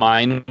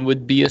mine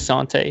would be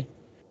Asante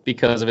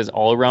because of his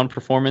all-around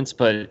performance,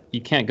 but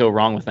you can't go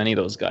wrong with any of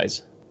those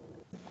guys.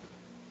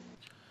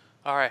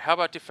 All right, how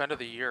about Defender of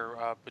the Year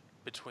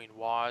between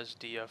Waz,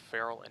 Dia,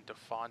 Farrell, and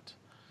DeFont?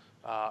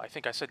 I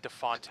think I said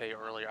DeFonte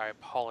earlier. I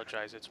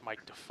apologize. It's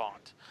Mike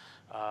DeFont.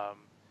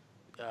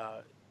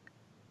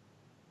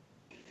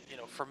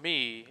 For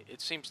me,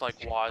 it seems like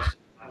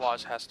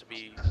Waz has to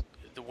be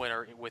the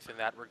winner within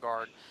that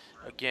regard.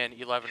 Again,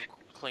 11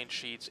 clean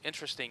sheets.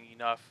 Interesting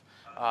enough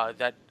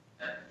that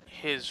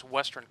he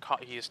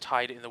is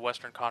tied in the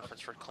Western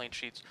Conference for clean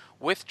sheets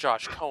with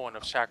Josh Cohen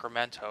of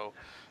Sacramento,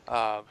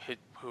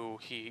 who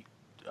he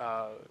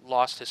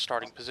lost his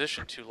starting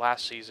position to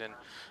last season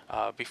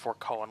before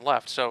Cohen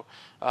left. So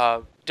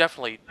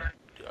definitely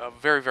a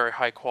very, very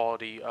high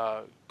quality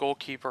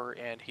goalkeeper,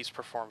 and he's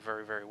performed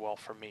very, very well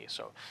for me.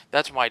 So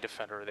that's my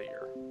Defender of the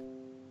Year.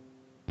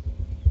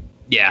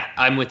 Yeah,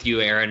 I'm with you,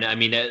 Aaron. I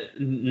mean,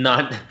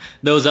 not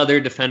those other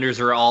defenders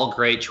are all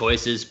great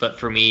choices, but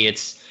for me,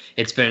 it's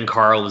been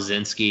Carl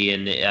Wazinski,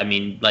 and I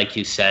mean, like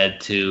you said,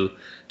 to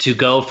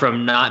go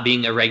from not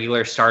being a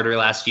regular starter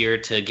last year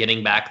to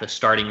getting back the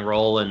starting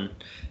role, and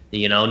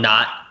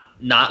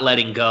not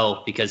letting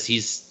go because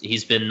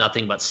he's been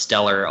nothing but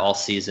stellar all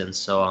season.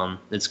 So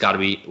it's got to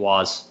be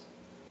Waz.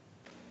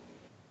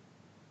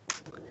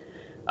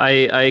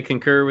 I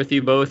concur with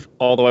you both,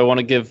 although I want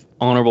to give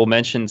honorable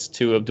mentions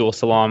to Abdul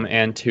Salam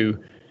and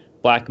to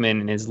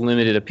Blackman in his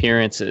limited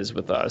appearances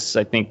with us.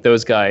 I think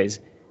those guys,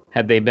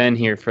 had they been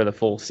here for the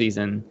full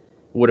season,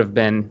 would have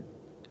been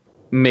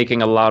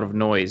making a lot of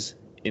noise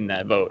in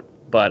that vote.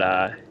 But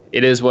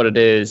it is what it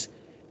is,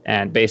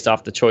 and based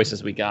off the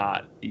choices we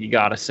got, you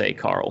got to say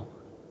Carl.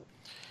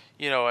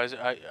 As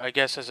I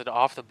guess as an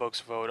off-the-books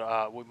vote,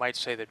 we might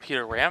say that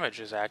Peter Ramage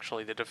is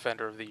actually the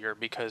Defender of the Year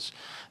because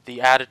the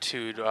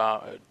attitude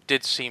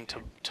did seem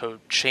to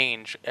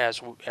change as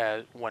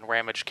when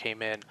Ramage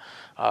came in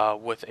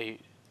with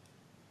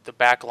the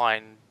back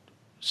line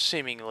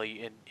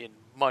seemingly in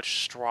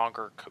much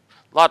stronger,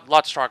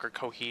 lot stronger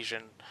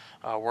cohesion,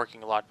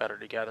 working a lot better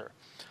together.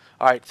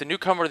 All right, the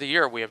newcomer of the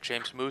year, we have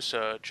James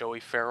Musa, Joey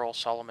Farrell,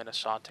 Solomon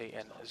Asante,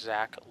 and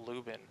Zach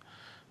Lubin.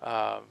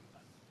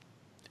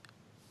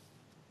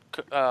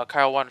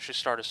 Kyle, why don't you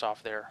start us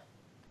off there?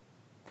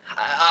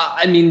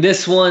 I mean,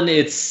 this one,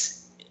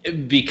 it's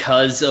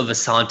because of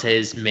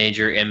Asante's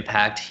major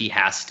impact, he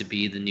has to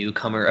be the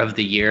newcomer of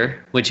the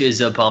year, which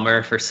is a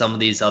bummer for some of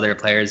these other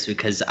players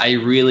because I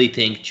really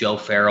think Joe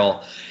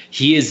Farrell,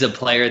 he is a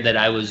player that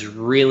I was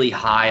really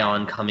high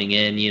on coming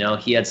in.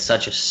 He had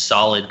such a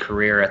solid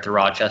career at the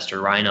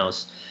Rochester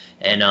Rhinos,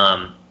 and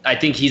I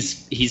think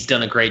he's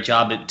done a great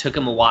job. It took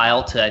him a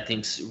while to, I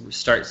think,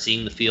 start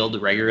seeing the field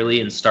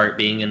regularly and start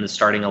being in the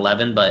starting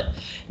 11. But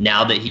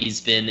now that he's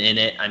been in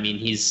it, I mean,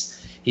 he's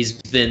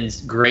been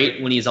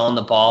great when he's on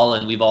the ball,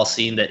 and we've all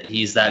seen that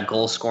he's that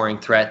goal-scoring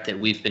threat that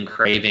we've been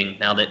craving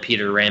now that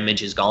Peter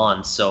Ramage is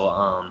gone. So,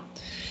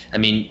 I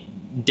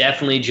mean,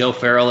 definitely Joe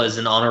Farrell is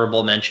an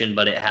honorable mention,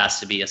 but it has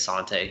to be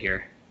Asante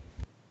here.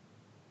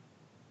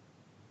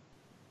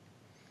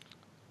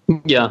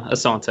 Yeah,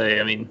 Asante.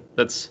 I mean,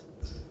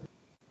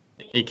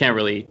 you can't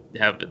really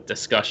have a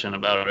discussion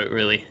about it,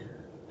 really.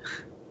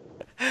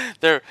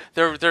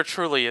 There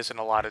truly isn't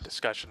a lot of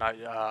discussion.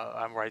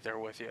 I'm right there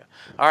with you.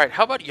 All right,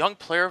 how about Young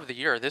Player of the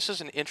Year? This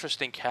is an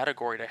interesting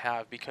category to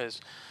have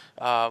because,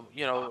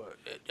 you know,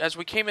 as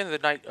we came into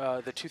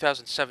the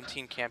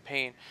 2017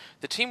 campaign,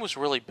 the team was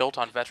really built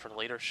on veteran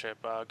leadership.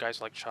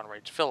 Guys like Sean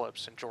Rage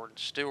Phillips and Jordan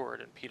Stewart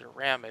and Peter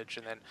Ramage,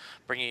 and then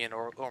bringing in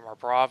Omar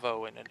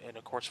Bravo and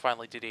of course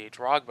finally Didier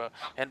Drogba,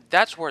 and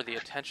that's where the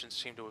attention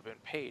seemed to have been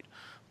paid.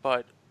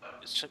 But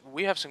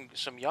we have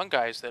some young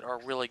guys that are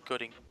really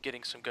good in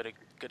getting some good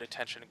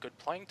attention and good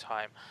playing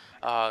time.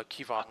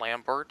 Kevon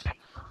Lambert,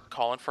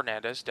 Colin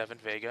Fernandez, Devin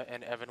Vega,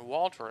 and Evan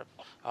Waldrop.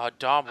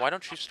 Dom, why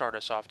don't you start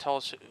us off? Tell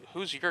us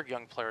who's your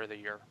young player of the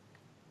year.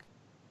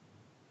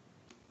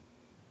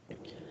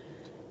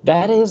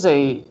 That is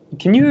a.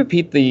 Can you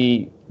repeat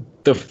the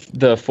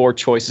four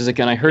choices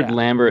again? I heard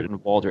Lambert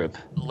and Waldrop.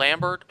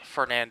 Lambert,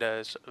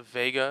 Fernandez,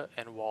 Vega,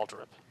 and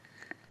Waldrop.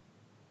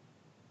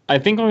 I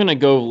think I'm going to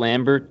go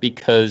Lambert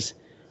because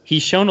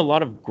he's shown a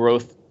lot of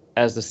growth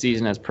as the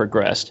season has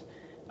progressed.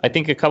 I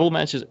think a couple of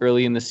matches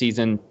early in the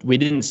season, we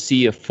didn't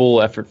see a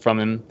full effort from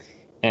him,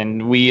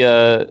 and we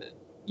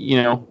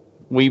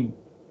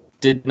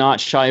did not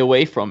shy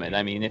away from it.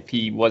 I mean, if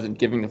he wasn't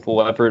giving the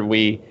full effort,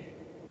 we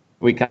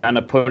kind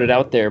of put it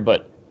out there.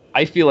 But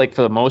I feel like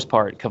for the most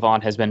part,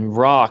 Kevon has been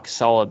rock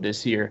solid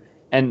this year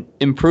and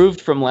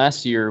improved from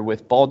last year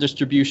with ball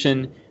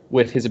distribution,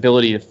 with his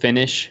ability to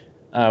finish.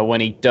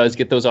 When he does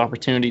get those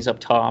opportunities up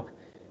top.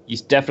 You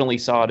definitely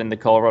saw it in the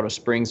Colorado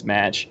Springs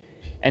match.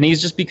 And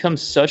he's just become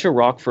such a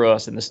rock for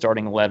us in the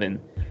starting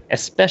 11,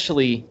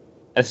 especially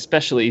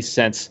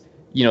since,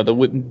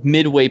 the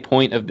midway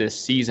point of this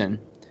season.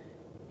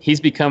 He's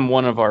become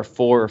one of our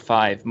 4 or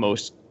 5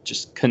 most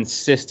just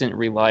consistent,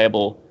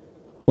 reliable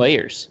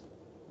players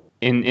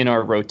in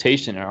our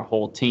rotation, in our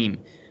whole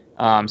team.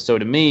 So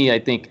to me, I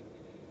think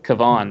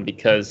Kevon,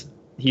 because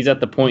he's at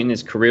the point in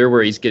his career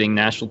where he's getting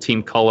national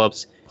team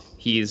call-ups.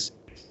 He's,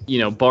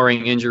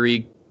 barring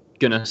injury,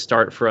 going to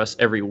start for us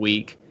every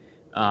week.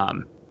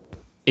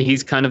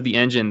 He's kind of the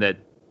engine that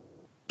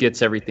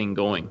gets everything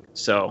going.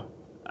 So,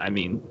 I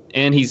mean,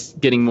 and he's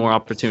getting more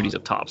opportunities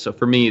up top. So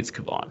for me, it's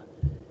Kevon.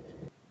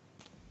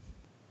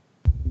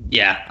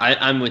 Yeah,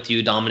 I'm with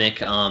you,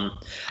 Dominic.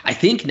 I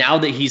think now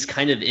that he's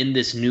kind of in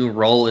this new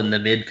role in the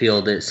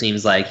midfield, it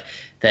seems like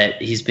that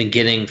he's been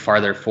getting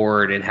farther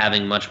forward and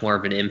having much more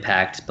of an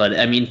impact. But,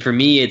 I mean, for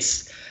me,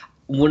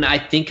 when I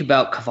think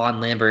about Kevon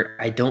Lambert,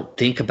 I don't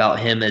think about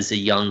him as a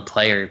young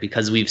player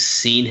because we've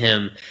seen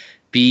him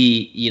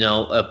be,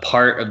 a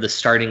part of the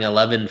starting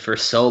 11 for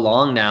so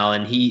long now,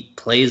 and he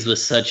plays with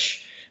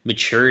such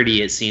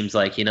maturity. It seems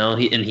like,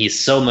 he's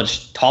so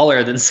much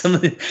taller than some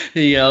of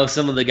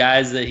the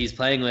guys that he's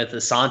playing with,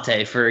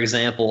 Asante, for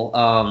example.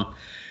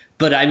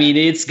 But I mean,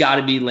 it's got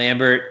to be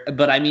Lambert.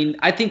 But I mean,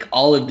 I think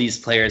all of these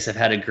players have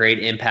had a great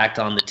impact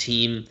on the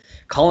team.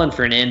 Colin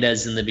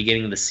Fernandez in the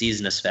beginning of the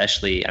season,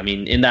 especially, I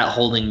mean, in that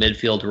holding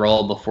midfield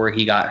role before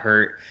he got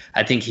hurt,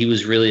 I think he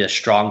was really a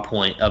strong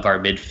point of our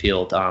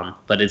midfield.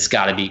 But it's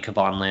got to be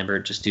Kevon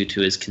Lambert just due to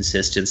his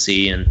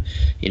consistency and,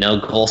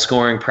 goal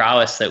scoring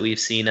prowess that we've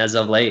seen as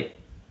of late.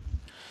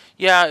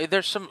 Yeah,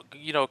 there's some,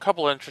 a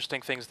couple of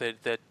interesting things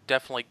that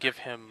definitely give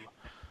him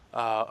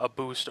a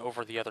boost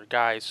over the other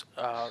guys.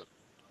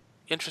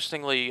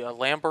 Interestingly,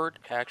 Lambert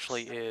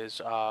actually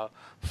is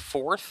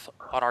 4th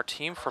on our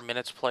team for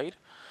minutes played.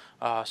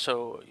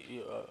 So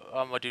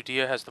Amadou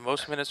Dia has the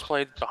most minutes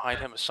played. Behind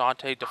him,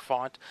 Asante,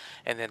 Defont,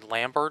 and then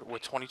Lambert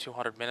with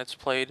 2,200 minutes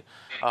played,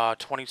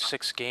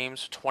 26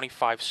 games,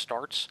 25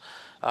 starts,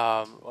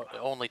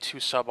 only 2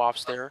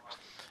 sub-offs there.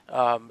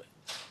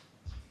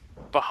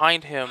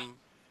 Behind him,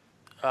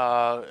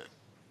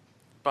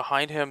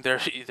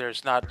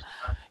 there's not,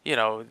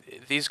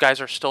 these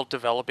guys are still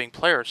developing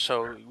players,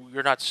 so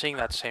you're not seeing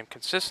that same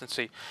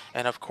consistency.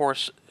 And of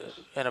course,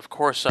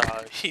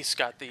 he's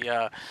got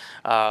the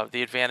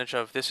advantage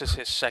of this is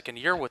his second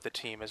year with the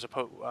team,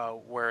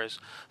 whereas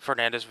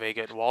Fernandez,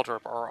 Vega, and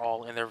Waldrop are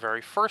all in their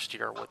very first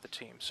year with the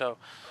team. So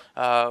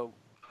I'll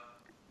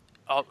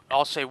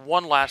say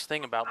one last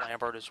thing about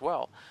Lambert as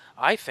well.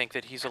 I think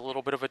that he's a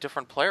little bit of a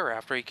different player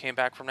after he came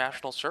back from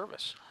national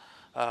service.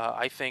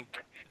 I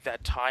think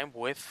that time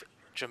with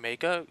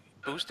Jamaica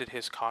boosted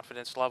his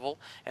confidence level,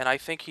 and I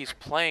think he's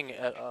playing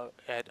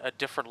at a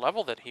different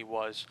level than he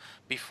was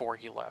before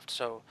he left.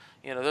 So,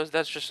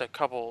 that's just a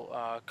couple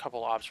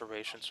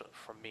observations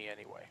from me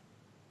anyway.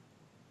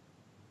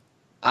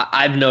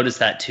 I've noticed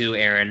that too,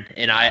 Aaron,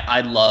 and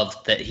I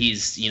love that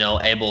he's,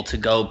 able to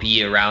go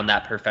be around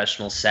that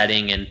professional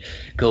setting and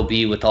go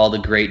be with all the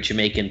great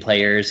Jamaican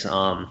players.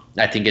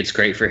 I think it's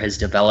great for his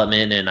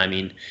development, and I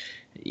mean,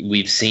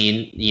 we've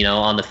seen,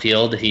 on the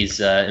field, he's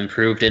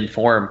improved in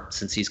form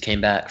since he's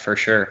came back for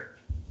sure.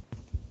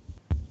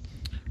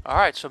 All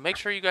right, so make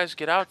sure you guys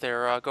get out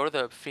there, go to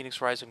the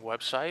Phoenix Rising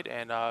website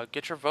and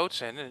get your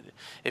votes in. And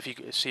if you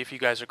see if you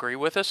guys agree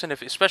with us, and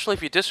especially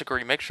if you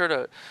disagree, make sure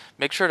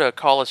to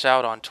call us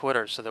out on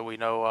Twitter so that we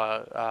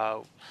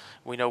know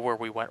where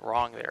we went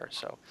wrong there.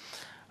 So,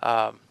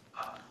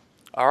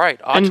 All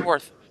right, on to our.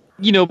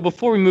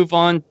 Before we move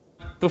on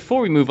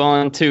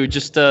to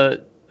just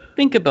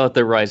think about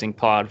the Rising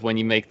Pod when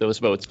you make those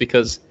votes,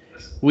 because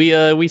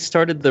we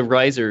started the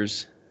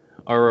Risers,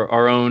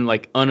 our own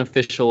like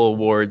unofficial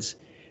awards,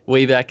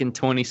 way back in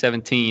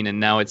 2017, and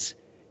now it's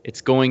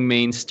going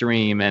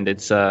mainstream, and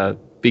it's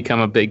become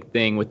a big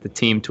thing with the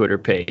team Twitter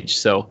page.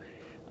 So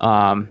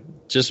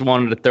just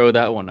wanted to throw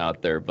that one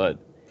out there, but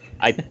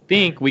I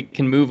think we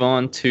can move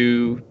on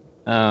to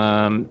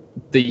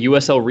the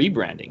USL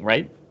rebranding,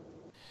 right?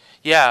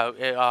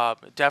 Yeah,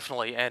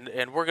 definitely,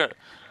 and we're gonna.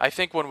 I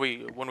think when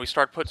we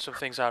start putting some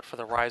things out for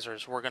the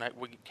risers, we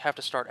have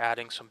to start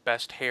adding some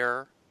best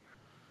hair,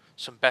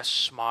 some best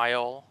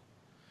smile.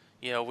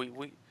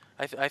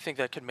 I think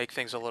that could make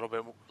things a little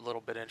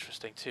bit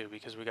interesting too,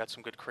 because we got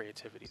some good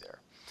creativity there.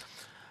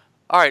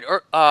 All right,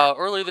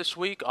 earlier this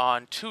week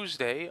on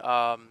Tuesday,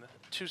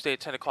 Tuesday at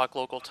 10 o'clock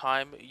local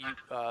time,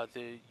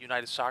 the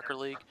United Soccer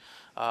League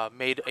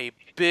made a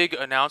big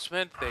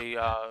announcement. They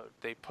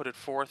put it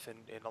forth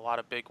in a lot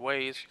of big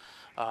ways.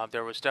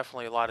 There was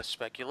definitely a lot of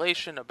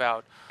speculation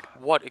about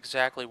what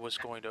exactly was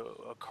going to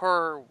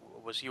occur.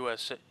 Was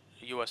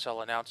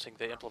USL announcing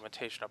the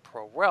implementation of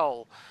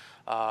ProRel?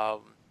 A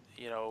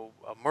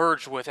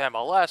merge with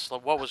MLS?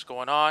 What was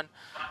going on?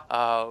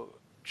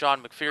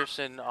 John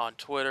McPherson on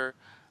Twitter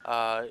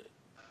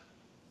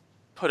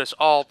put us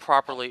all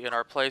properly in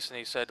our place, and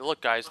he said,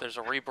 "Look, guys, there's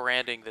a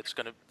rebranding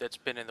that's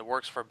been in the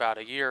works for about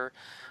a year,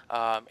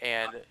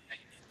 and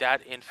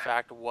that in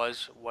fact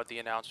was what the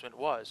announcement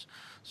was.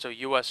 So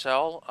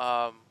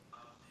USL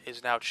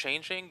is now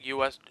changing.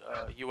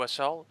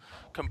 USL,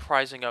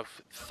 comprising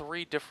of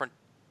 3 different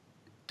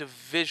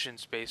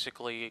divisions,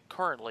 basically.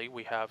 Currently,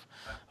 we have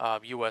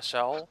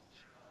USL,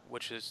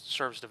 which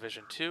serves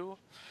Division 2,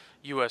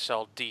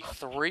 USL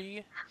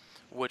D3."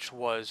 Which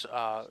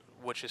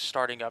is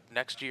starting up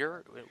next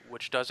year,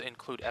 which does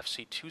include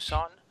FC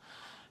Tucson,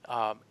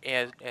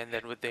 and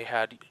then they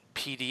had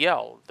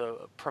PDL,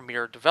 the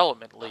Premier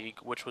Development League,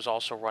 which was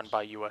also run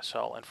by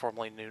USL and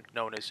formerly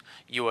known as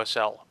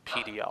USL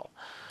PDL.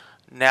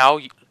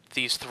 Now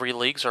these 3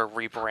 leagues are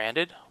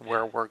rebranded,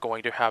 where we're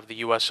going to have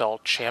the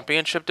USL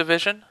Championship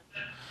Division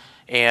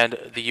and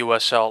the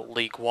USL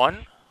League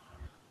One,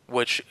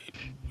 which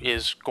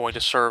is going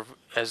to serve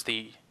as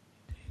the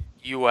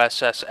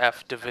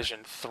USSF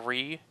Division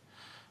 3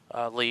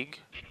 league,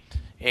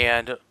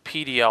 and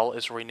PDL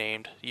is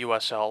renamed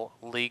USL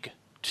League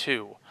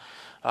 2.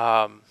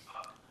 The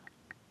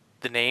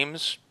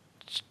names,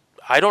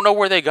 I don't know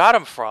where they got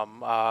them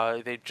from.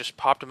 They just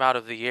popped them out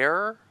of the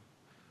air.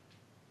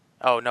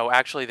 Oh no,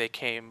 actually they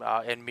came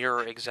and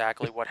mirror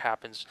exactly what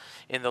happens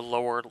in the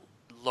lower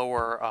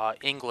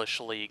English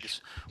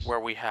leagues, where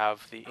we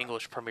have the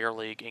English Premier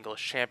League,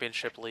 English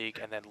Championship League,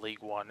 and then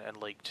League 1 and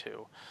League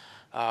 2.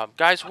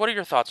 Guys, what are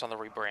your thoughts on the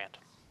rebrand?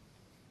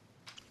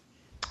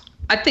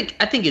 I think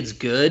it's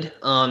good.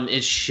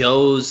 It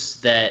shows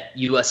that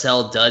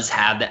USL does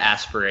have the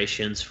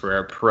aspirations for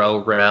a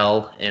pro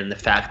rel, and the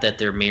fact that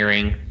they're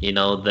mirroring,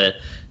 the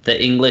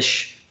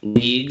English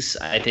leagues.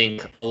 I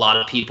think a lot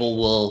of people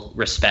will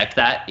respect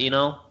that.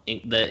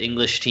 The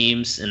English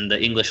teams and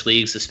the English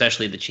leagues,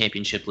 especially the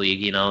Championship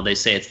League. They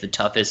say it's the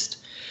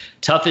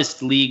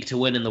toughest league to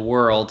win in the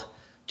world,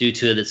 due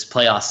to this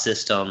playoff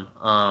system.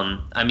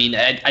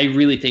 I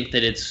really think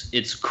that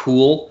it's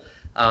cool.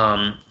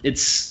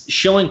 It's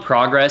showing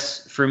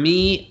progress. For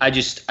me,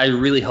 I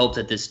really hope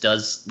that this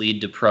does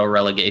lead to pro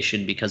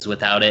relegation, because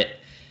without it,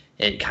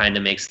 it kind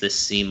of makes this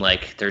seem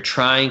like they're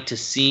trying to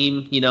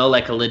seem,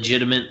 like a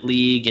legitimate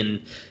league.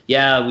 And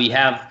yeah, we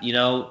have,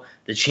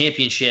 the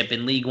championship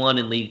in League 1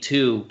 and League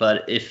 2.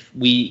 But if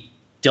we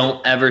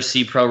don't ever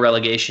see pro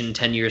relegation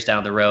 10 years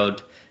down the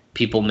road,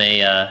 people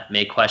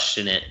may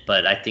question it.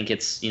 But I think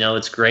it's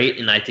great,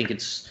 and I think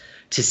it's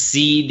to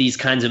see these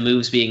kinds of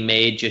moves being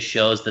made just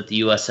shows that the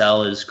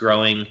USL is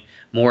growing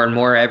more and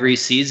more every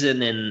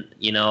season, and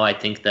I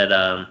think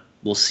that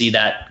we'll see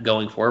that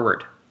going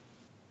forward.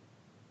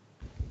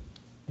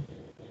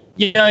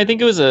 Yeah, I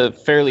think it was a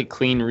fairly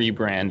clean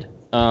rebrand.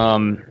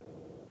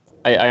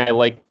 I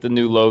like the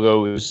new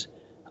logos.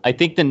 I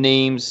think the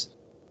names,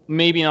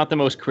 maybe not the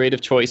most creative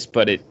choice,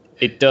 but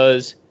it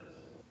does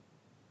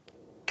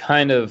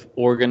kind of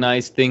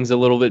organize things a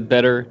little bit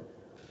better.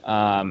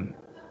 A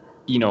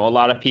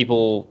lot of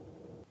people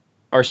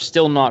are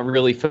still not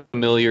really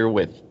familiar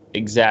with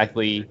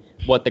exactly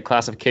what the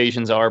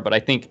classifications are, but I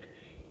think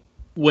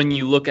when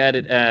you look at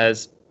it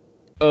as,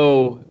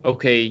 oh,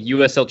 okay,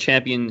 USL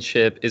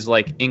Championship is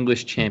like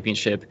English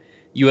Championship,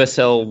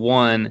 USL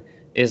 1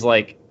 is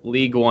like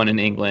League 1 in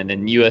England,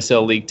 and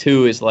USL League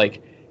 2 is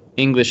like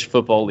English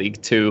Football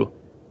League 2,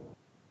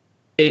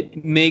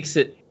 it makes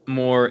it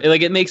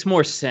it makes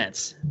more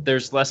sense.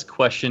 There's less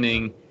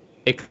questioning.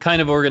 It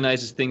kind of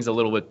organizes things a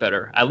little bit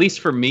better. At least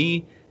for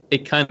me,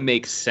 it kind of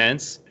makes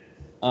sense.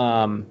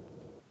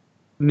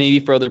 Maybe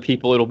for other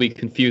people it'll be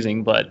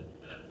confusing, but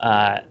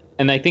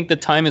and I think the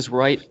time is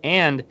right,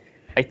 and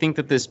I think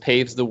that this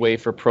paves the way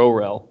for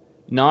ProRel.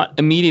 Not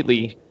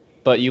immediately,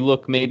 but you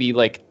look maybe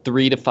like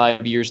 3 to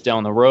 5 years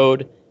down the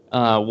road,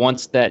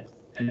 once that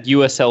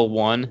USL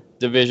 1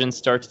 division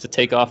starts to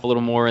take off a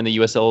little more and the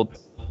USL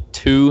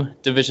 2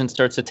 division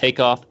starts to take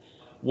off,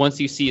 once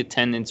you see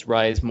attendance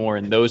rise more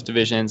in those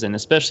divisions, and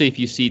especially if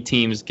you see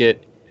teams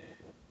get,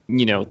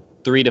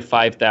 3 to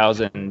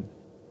 5,000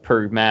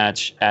 per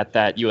match at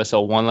that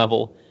USL 1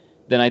 level,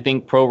 then I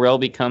think Pro Rel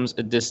becomes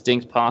a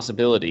distinct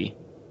possibility,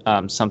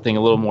 something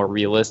a little more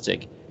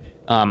realistic.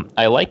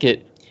 I like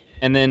it.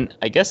 And then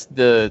I guess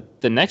the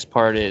next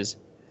part is,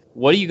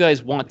 what do you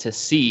guys want to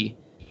see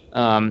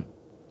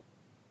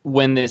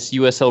when this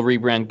USL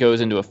rebrand goes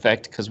into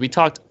effect? Because we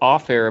talked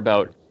off air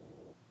about,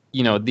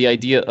 the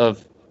idea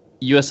of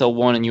USL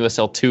 1 and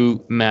USL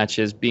 2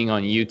 matches being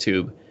on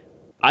YouTube.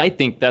 I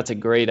think that's a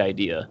great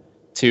idea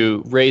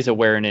to raise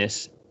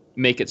awareness,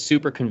 make it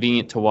super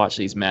convenient to watch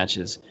these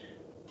matches.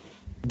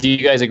 Do you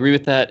guys agree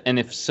with that? And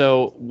if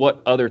so, what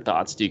other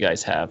thoughts do you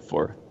guys have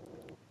for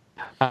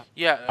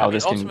Yeah, how I mean,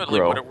 this can ultimately,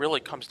 grow? what it really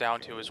comes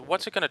down to is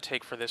what's it going to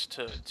take for this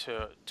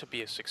to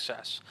be a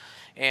success.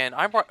 And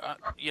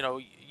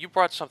you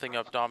brought something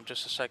up, Dom,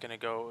 just a second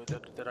ago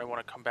that I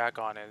want to come back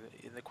on,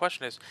 and the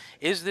question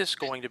is this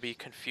going to be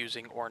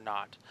confusing or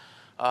not?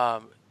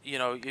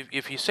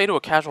 If you say to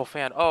a casual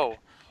fan, oh,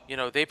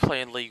 they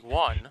play in League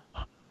One,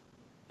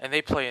 and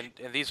they play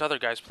and these other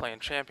guys play in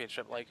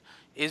Championship, like,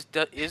 is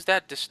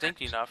that distinct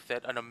enough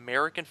that an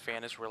American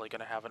fan is really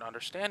going to have an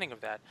understanding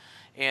of that?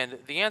 And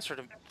the answer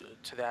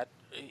to that,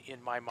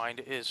 in my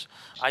mind, is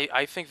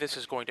I think this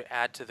is going to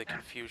add to the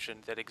confusion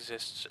that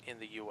exists in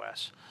the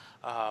U.S.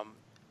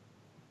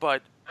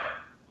 But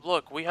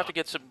look, we have to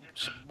get some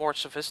more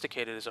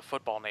sophisticated as a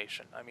football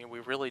nation. I mean, we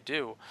really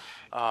do.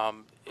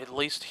 At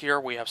least here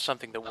we have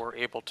something that we're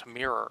able to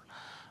mirror.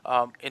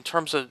 In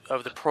terms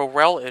of the Pro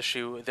Rel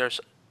issue,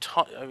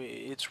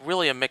 it's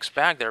really a mixed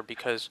bag there,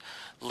 because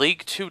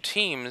League 2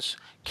 teams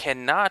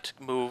cannot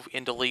move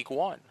into League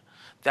 1.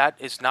 That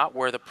is not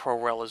where the Pro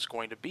Rel is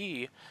going to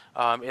be,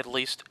 at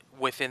least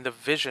within the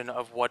vision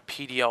of what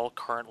PDL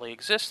currently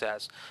exists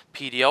as.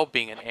 PDL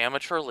being an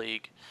amateur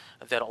league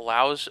that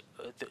allows,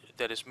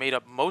 that is made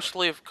up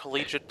mostly of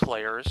collegiate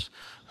players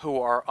who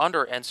are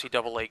under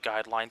NCAA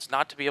guidelines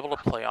not to be able to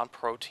play on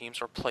pro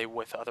teams or play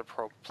with other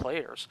pro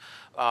players.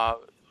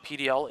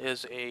 PDL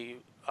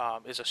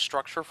is a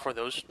structure for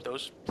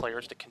those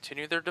players to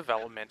continue their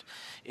development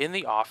in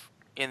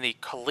the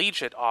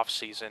collegiate off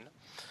season,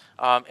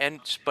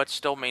 but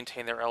still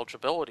maintain their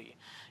eligibility.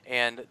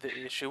 And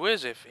the issue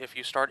is, if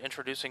you start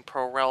introducing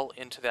Pro Rel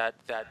into that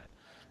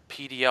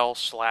PDL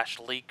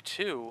 / League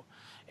 2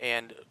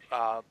 and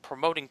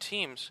promoting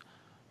teams,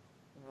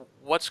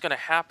 what's going to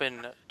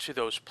happen to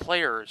those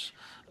players?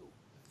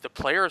 The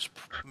players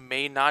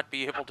may not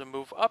be able to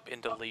move up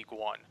into League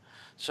 1.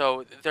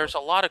 So there's a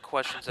lot of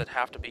questions that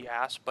have to be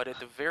asked, but at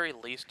the very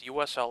least,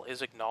 USL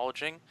is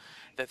acknowledging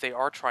that they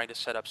are trying to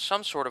set up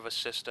some sort of a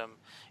system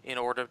in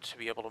order to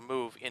be able to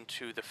move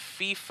into the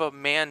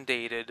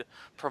FIFA-mandated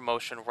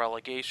promotion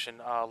relegation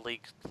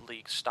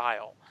league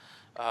style.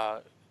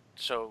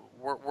 So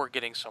we're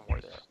getting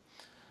somewhere there.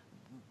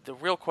 The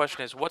real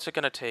question is, what's it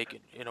going to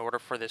take in order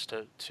for this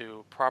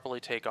to properly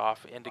take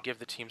off and to give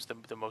the teams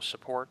the most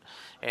support?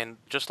 And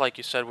just like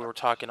you said, we were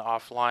talking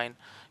offline,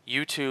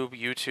 YouTube,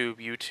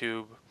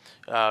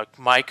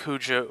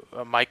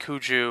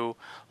 MyCuju,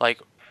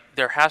 like,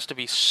 there has to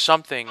be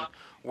something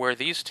where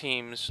these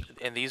teams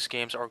and these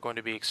games are going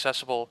to be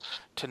accessible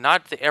to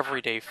not the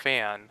everyday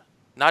fan,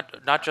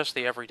 not just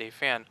the everyday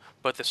fan,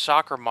 but the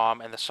soccer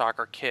mom and the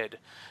soccer kid,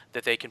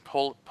 that they can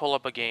pull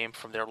up a game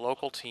from their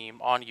local team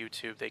on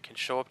YouTube, they can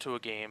show up to a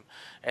game,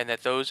 and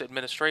that those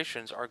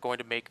administrations are going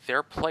to make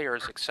their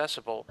players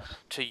accessible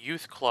to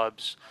youth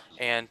clubs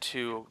and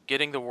to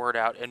getting the word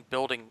out and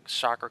building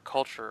soccer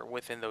culture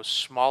within those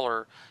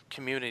smaller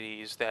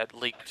communities that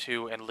League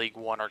 2 and League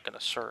 1 are going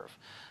to serve.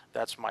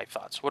 That's my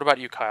thoughts. What about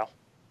you, Kyle?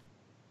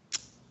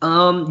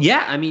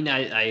 Yeah, I mean,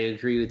 I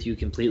agree with you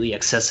completely.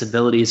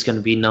 Accessibility is going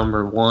to be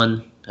number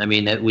one. I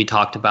mean, we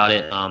talked about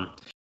it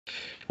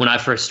when I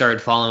first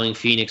started following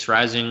Phoenix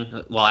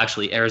Rising. Well,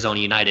 actually, Arizona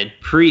United,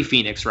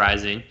 pre-Phoenix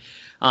Rising.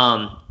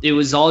 It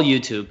was all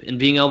YouTube, and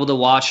being able to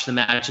watch the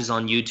matches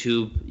on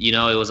YouTube,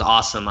 it was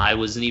awesome. I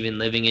wasn't even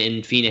living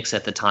in Phoenix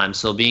at the time,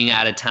 so being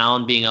out of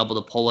town, being able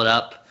to pull it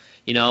up,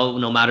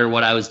 no matter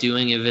what I was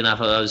doing, even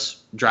if I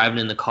was driving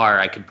in the car,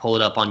 I could pull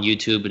it up on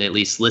YouTube and at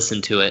least listen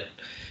to it.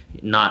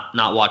 Not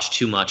watch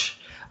too much.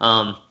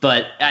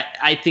 But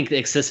I think the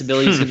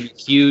accessibility is going to be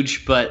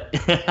huge. But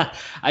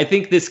I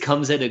think this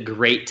comes at a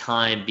great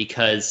time,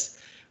 because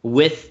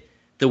with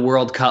the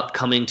World Cup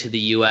coming to the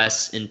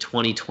U.S. in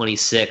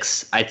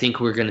 2026, I think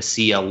we're going to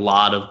see a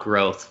lot of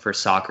growth for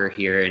soccer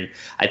here. And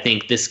I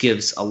think this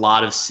gives a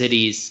lot of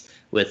cities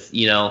with,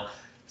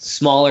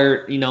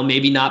 smaller,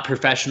 maybe not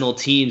professional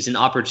teams an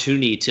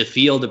opportunity to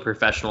field a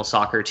professional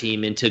soccer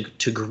team and to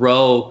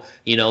grow,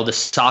 the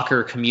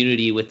soccer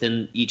community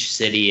within each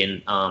city.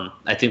 And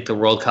I think the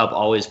World Cup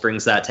always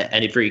brings that to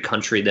every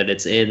country that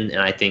it's in. And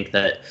I think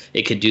that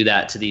it could do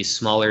that to these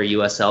smaller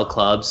USL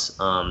clubs.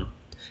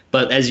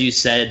 But as you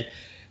said,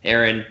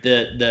 Aaron,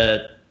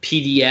 the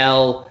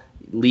PDL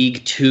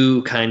League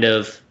 2, kind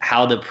of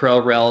how the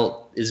Pro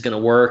Rel is going to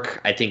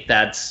work. I think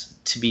that's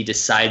to be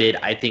decided.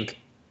 I think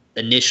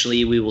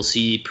initially we will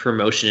see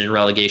promotion and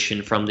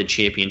relegation from the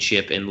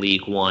championship in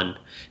League One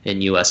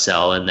and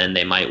USL, and then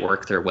they might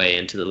work their way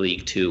into the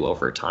League Two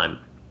over time.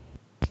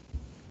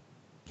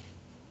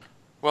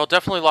 Well,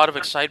 definitely a lot of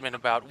excitement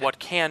about what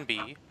can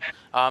be,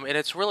 and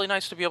it's really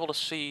nice to be able to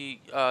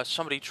see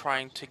somebody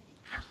trying to.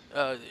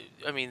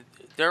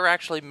 They're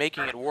actually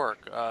making it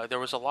work. There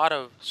was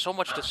so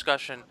much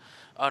discussion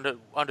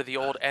under the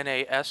old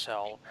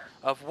NASL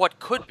of what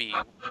could be,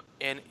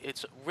 and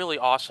it's really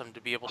awesome to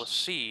be able to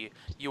see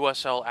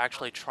USL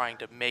actually trying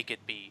to make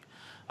it be,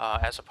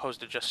 as opposed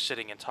to just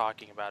sitting and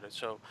talking about it.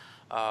 So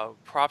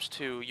props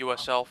to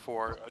USL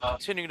for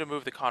continuing to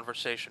move the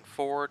conversation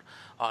forward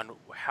on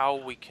how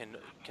we can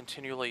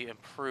continually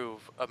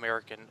improve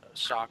American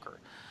soccer.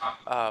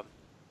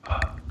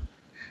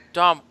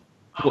 Dom,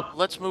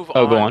 let's move on.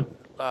 Oh, go on.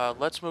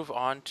 Let's move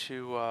on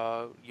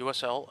to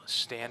USL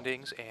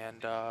standings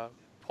and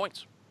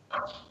points.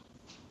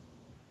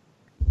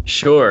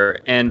 Sure.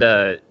 And,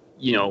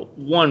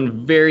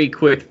 one very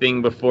quick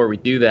thing before we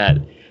do that.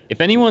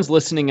 If anyone's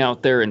listening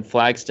out there in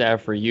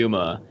Flagstaff or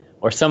Yuma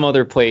or some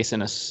other place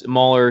in a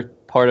smaller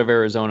part of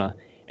Arizona,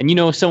 and you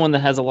know someone that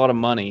has a lot of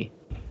money,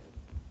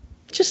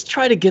 just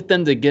try to get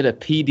them to get a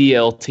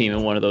PDL team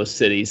in one of those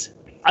cities.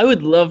 I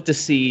would love to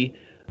see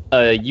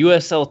a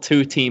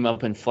USL2 team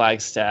up in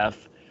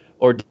Flagstaff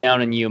or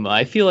down in Yuma.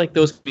 I feel like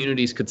those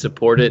communities could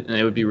support it, and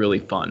it would be really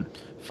fun.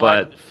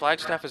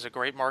 Flagstaff is a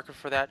great market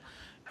for that.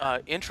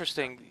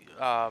 Interesting,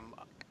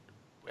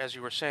 as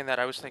you were saying that,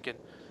 I was thinking,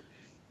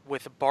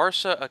 with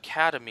Barca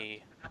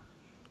Academy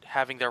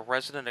having their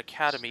resident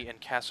academy in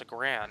Casa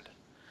Grande,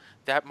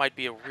 that might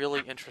be a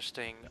really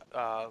interesting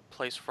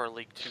place for a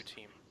League Two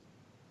team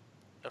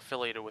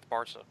affiliated with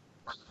Barca.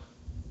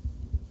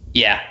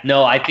 Yeah,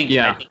 no, I think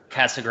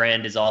Casa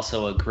Grande is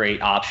also a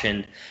great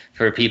option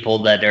for people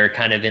that are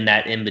kind of in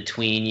that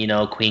in-between,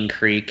 Queen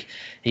Creek,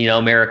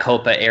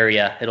 Maricopa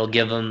area. It'll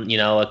give them,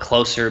 a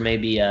closer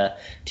maybe a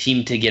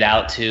team to get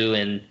out to.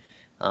 And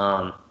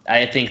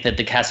I think that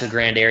the Casa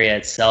Grande area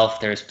itself,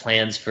 there's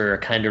plans for a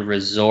kind of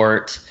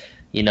resort,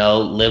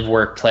 live,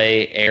 work,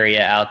 play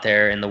area out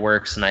there in the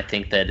works. And I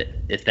think that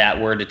if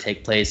that were to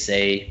take place,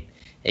 a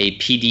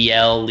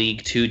PDL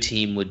League Two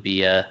team would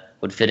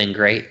fit in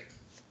great.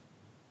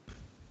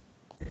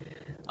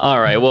 All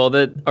right. Well,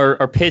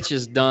 our pitch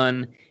is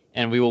done,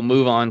 and we will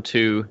move on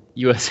to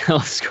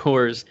USL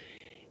scores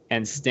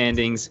and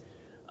standings.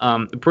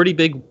 A pretty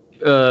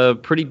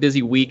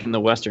busy week in the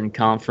Western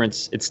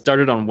Conference. It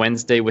started on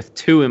Wednesday with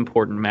two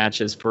important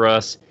matches for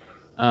us.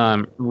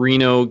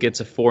 Reno gets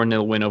a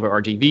 4-0 win over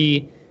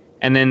RGV,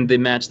 and then the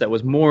match that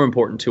was more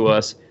important to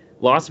us,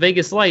 Las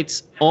Vegas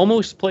Lights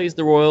almost plays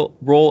the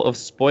role of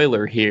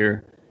spoiler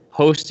here,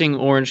 hosting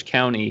Orange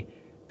County.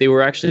 They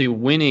were actually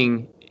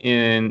winning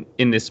in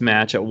this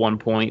match at one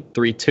point,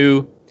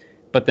 3-2,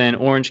 but then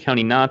Orange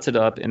County knots it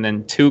up, and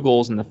then 2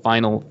 goals in the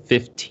final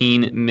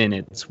 15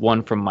 minutes,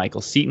 one from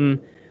Michael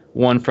Seaton,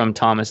 one from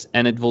Thomas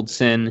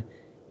Enedvoldsen,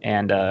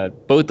 and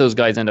both those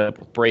guys end up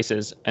with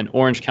braces, and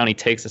Orange County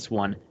takes this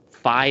one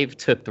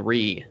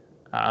 5-3,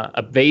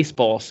 a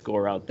baseball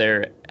score out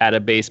there at a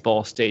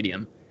baseball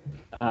stadium.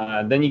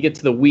 Then you get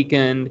to the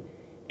weekend,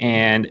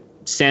 and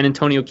San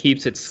Antonio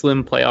keeps its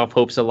slim playoff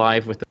hopes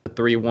alive with a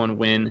 3-1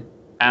 win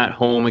at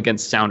home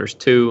against Sounders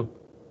 2.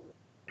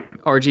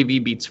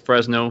 RGV beats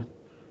Fresno.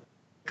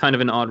 Kind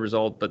of an odd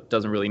result, but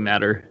doesn't really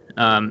matter.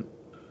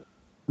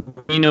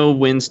 Reno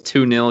wins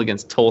 2-0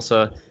 against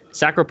Tulsa.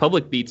 Sac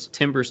Republic beats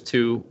Timbers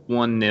 2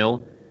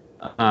 1-0.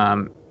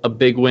 A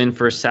big win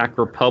for Sac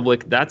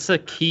Republic. That's a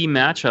key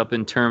matchup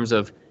in terms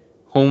of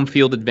home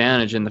field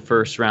advantage in the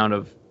first round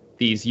of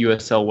these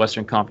USL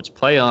Western Conference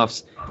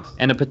playoffs,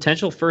 and a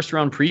potential first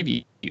round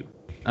preview.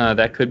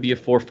 That could be a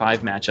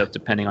 4-5 matchup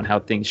depending on how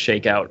things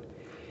shake out.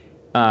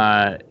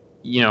 Or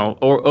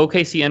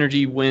OKC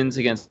Energy wins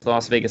against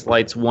Las Vegas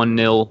Lights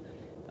 1-0.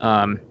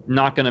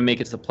 Not going to make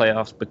it to the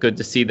playoffs, but good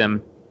to see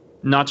them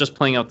not just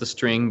playing out the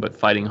string, but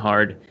fighting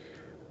hard.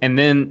 And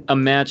then a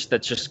match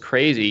that's just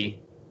crazy.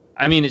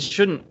 I mean, it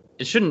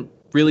shouldn't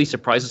really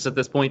surprise us at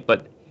this point,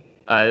 but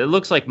it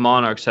looks like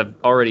Monarchs have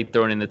already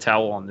thrown in the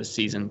towel on this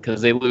season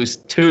because they lose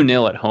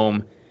 2-0 at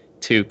home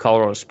to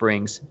Colorado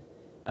Springs.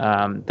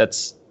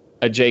 That's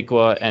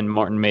Ajakwa and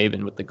Martin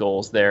Maven with the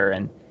goals there,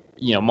 and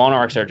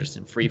Monarchs are just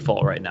in free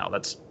fall right now.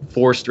 That's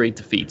 4 straight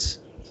defeats.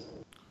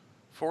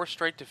 4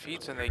 straight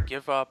defeats, and they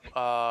give up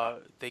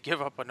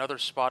another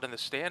spot in the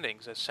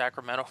standings as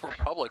Sacramento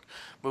Republic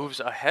moves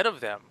ahead of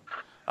them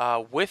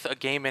with a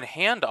game in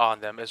hand on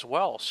them as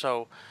well.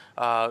 So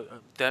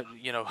that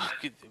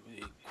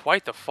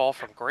quite the fall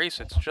from grace.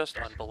 It's just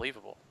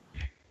unbelievable.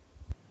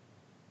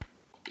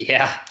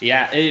 Yeah,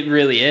 it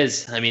really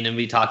is. I mean, and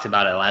we talked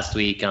about it last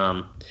week.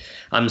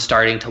 I'm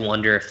starting to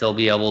wonder if they'll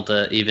be able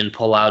to even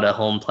pull out a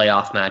home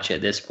playoff match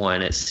at this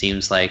point. It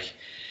seems like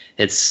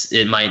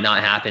it might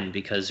not happen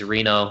because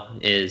Reno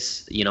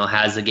has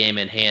the game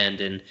in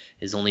hand and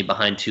is only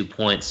behind 2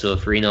 points. So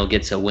if Reno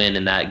gets a win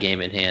in that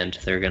game in hand,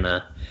 they're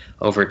gonna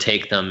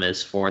overtake them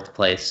as 4th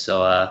place.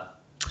 So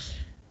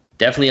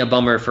definitely a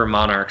bummer for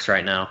Monarchs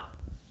right now.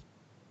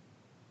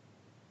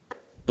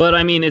 But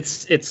I mean,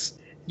 it's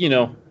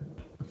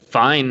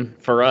fine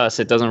for us.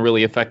 It doesn't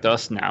really affect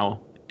us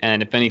now.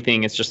 And if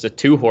anything, it's just a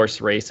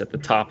 2-horse race at the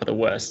top of the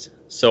West.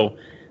 So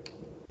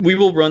we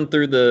will run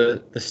through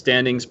the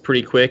standings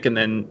pretty quick and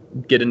then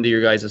get into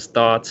your guys'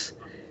 thoughts.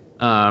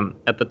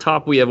 At the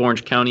top, we have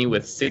Orange County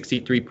with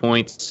 63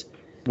 points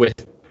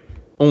with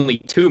only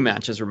 2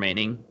 matches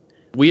remaining.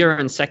 We are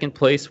in second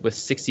place with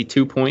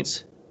 62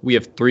 points. We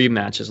have 3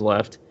 matches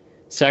left.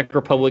 Sac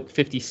Republic,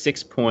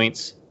 56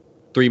 points,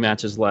 3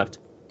 matches left.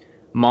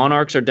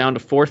 Monarchs are down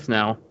to 4th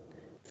now,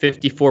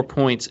 54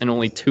 points and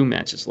only 2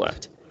 matches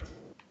left.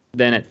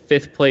 Then at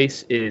 5th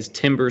place is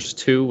Timbers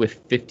 2 with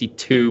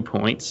 52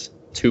 points,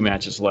 2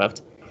 matches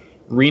left.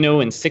 Reno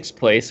in 6th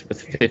place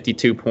with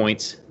 52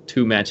 points,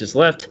 2 matches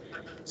left.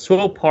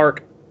 Swope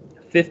Park,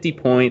 50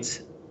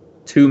 points,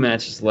 2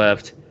 matches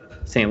left.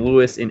 St.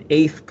 Louis in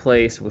 8th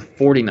place with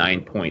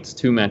 49 points,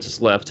 2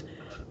 matches left.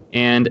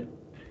 And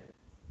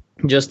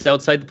just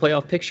outside the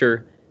playoff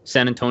picture,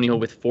 San Antonio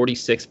with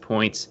 46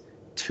 points,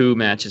 2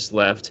 matches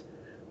left.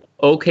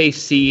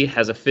 OKC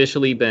has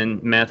officially been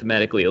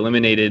mathematically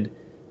eliminated,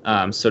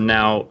 so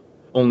now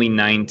only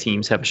 9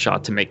 teams have a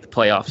shot to make the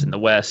playoffs in the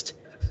West.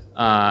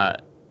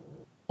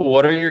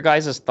 What are your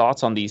guys'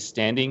 thoughts on these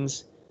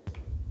standings?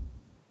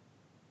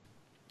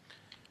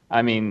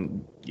 I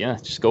mean, yeah,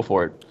 just go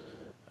for it.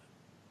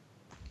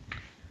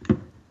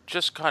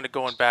 Just kind of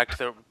going back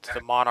to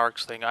the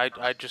Monarchs thing,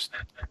 I just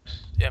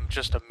am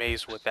just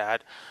amazed with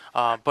that.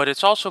 But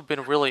it's also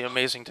been really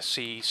amazing to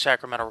see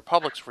Sacramento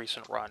Republic's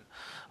recent run.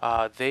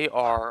 They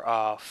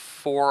are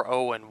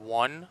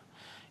 4-0-1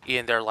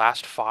 in their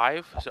last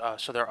 5,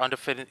 so they're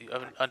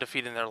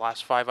undefeated in their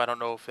last 5. I don't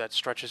know if that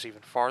stretches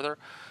even farther.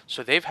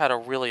 So they've had a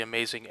really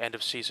amazing end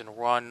of season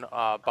run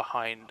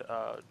behind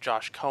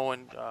Josh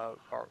Cohen,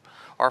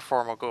 our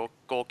former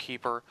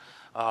goalkeeper.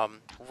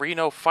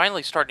 Reno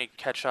finally starting to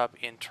catch up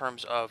in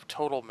terms of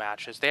total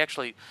matches. They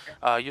actually,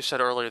 you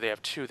said earlier they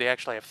have 2. They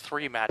actually have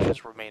 3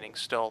 matches remaining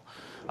still,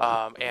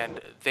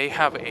 and they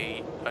have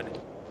I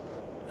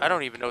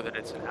don't even know that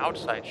it's an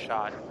outside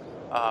shot,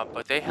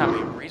 but they have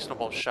a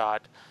reasonable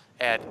shot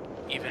at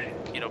even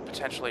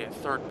potentially a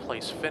 3rd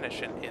place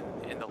finish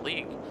in the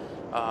league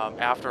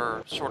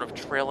after sort of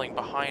trailing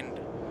behind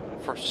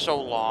for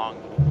so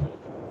long,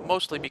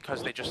 mostly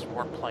because they just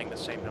weren't playing the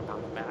same number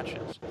of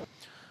matches.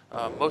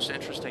 Most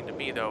interesting to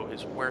me, though,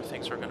 is where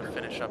things are going to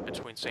finish up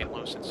between St.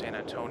 Louis and San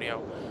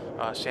Antonio.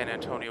 San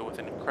Antonio with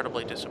an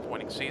incredibly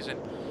disappointing season.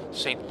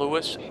 St.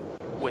 Louis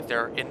with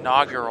their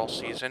inaugural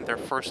season, their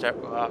first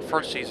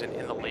season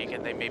in the league,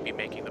 and they may be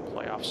making the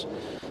playoffs.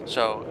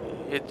 So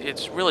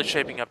it's really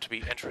shaping up to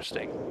be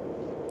interesting.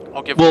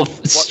 I'll give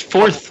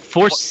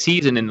fourth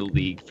season in the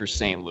league for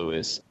St.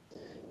 Louis.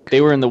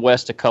 They were in the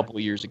West a couple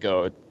of years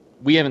ago.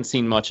 We haven't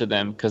seen much of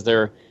them because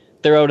they're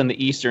out in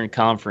the Eastern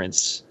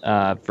Conference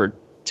for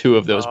 2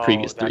 of those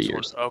previous 3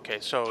 years. Okay,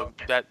 so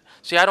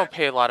I don't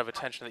pay a lot of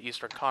attention to the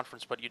Eastern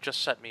Conference, but you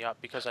just set me up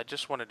because I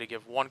just wanted to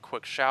give one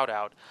quick shout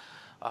out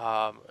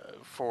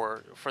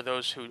for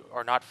those who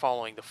are not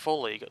following the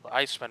full league.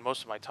 I spend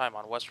most of my time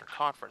on Western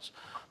Conference,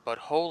 but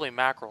holy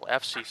mackerel,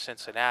 FC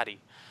Cincinnati.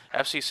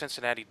 FC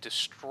Cincinnati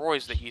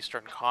destroys the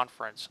Eastern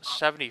Conference,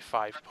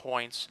 75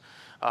 points.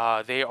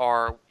 They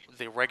are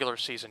the regular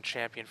season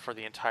champion for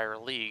the entire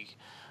league,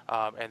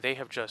 and they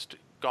have just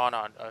gone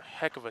on a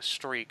heck of a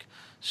streak,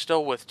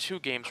 still with 2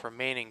 games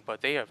remaining,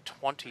 but they have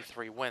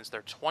 23 wins.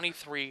 They're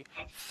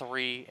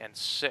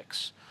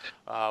 23-3-6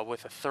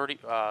 with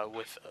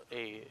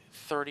a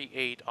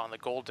 38 on the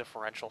goal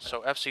differential.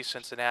 So FC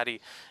Cincinnati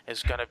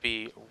is going to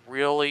be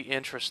really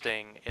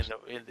interesting in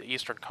the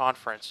Eastern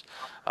Conference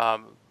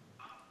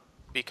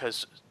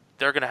because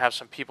they're going to have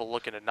some people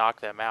looking to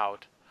knock them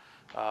out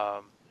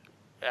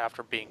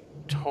after being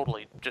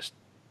totally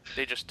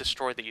they just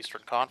destroyed the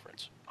Eastern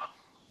Conference.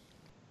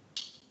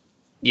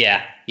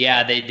 Yeah,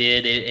 they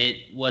did.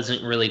 It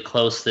wasn't really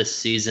close this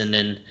season.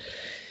 And,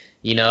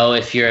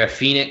 if you're a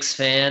Phoenix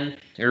fan,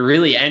 or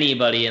really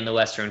anybody in the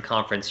Western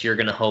Conference, you're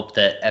going to hope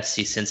that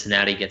FC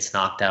Cincinnati gets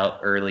knocked out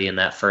early in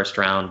that first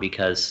round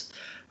because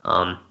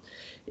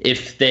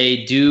if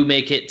they do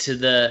make it to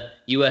the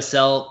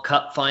USL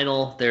Cup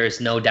final, there is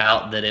no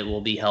doubt that it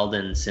will be held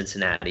in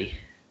Cincinnati.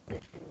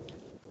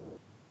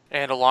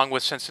 And along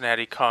with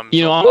Cincinnati comes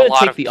I'm going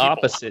to take the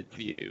opposite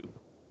view.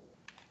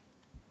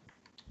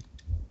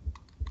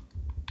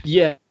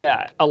 Yeah,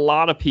 a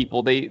lot of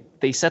people, they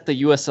set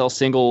the USL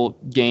single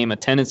game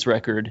attendance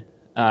record,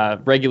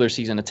 regular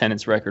season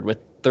attendance record with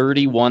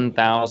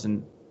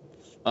 31,000,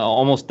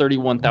 almost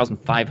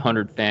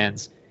 31,500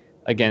 fans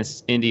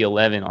against Indy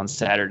 11 on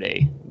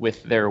Saturday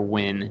with their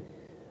win.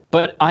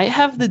 But I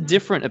have the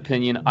different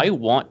opinion. I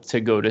want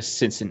to go to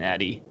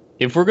Cincinnati.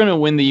 If we're going to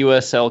win the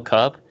USL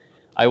Cup,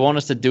 I want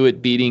us to do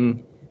it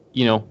beating,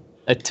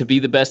 to be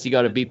the best, you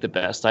got to beat the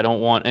best. I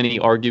don't want any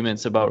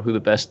arguments about who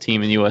the best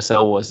team in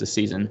USL was this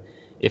season.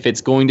 If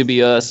it's going to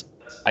be us,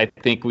 I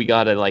think we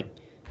got to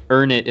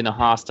earn it in a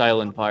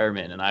hostile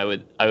environment, and I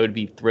would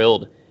be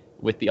thrilled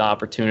with the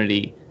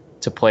opportunity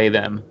to play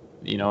them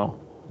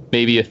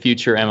maybe a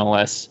future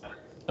MLS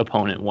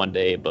opponent one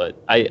day.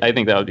 But I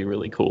think that would be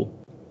really cool.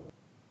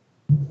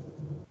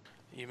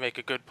 You make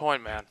a good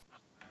point, man.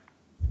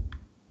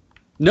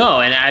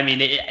 No, and I mean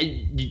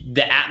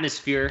the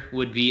atmosphere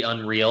would be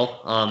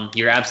unreal.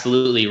 You're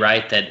absolutely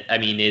right that I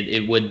mean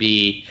it would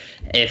be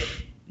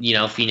if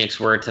Phoenix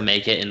were to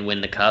make it and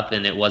win the cup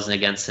and it wasn't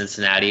against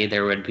Cincinnati,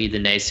 there would be the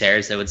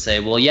naysayers that would say,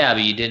 well, yeah,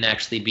 but you didn't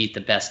actually beat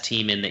the best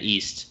team in the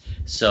East.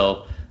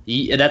 So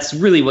that's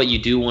really what you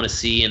do want to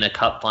see in a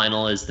cup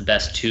final is the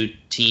best two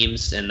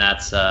teams, and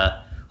that's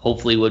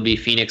hopefully would be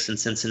Phoenix and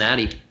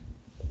Cincinnati.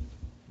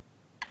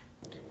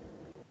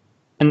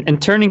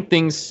 And turning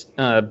things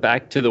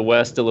back to the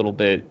West a little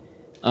bit,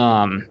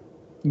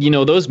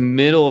 those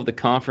middle of the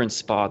conference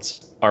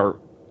spots are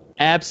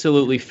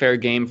absolutely fair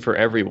game for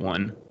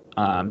everyone.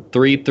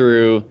 Three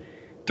through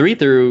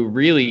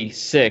really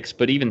 6,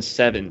 but even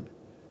 7.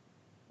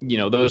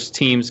 Those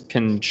teams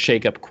can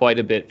shake up quite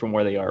a bit from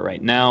where they are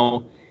right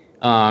now.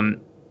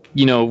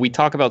 We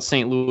talk about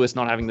St. Louis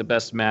not having the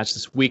best match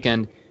this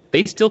weekend.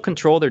 They still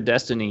control their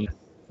destiny,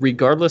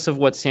 regardless of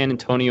what San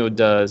Antonio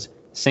does.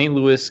 St.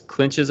 Louis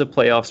clinches a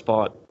playoff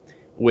spot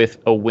with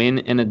a win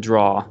and a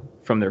draw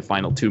from their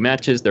final 2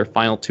 matches. Their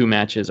final 2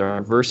 matches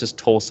are versus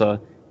Tulsa,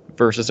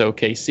 versus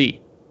OKC.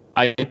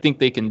 I think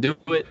they can do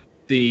it.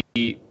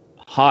 The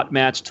hot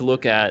match to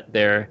look at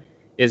there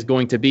is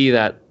going to be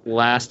that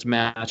last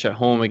match at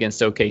home against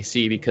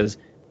OKC because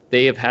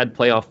they have had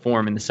playoff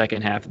form in the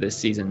second half of this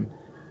season.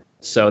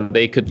 So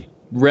they could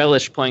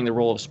relish playing the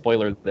role of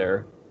spoiler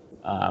there.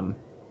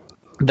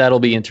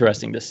 That'll be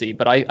interesting to see.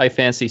 But I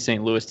fancy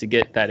St. Louis to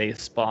get that 8th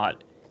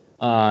spot.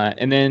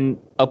 And then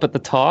up at the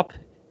top,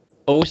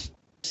 OC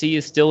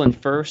is still in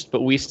first,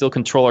 but we still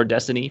control our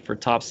destiny for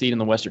top seed in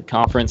the Western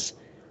Conference.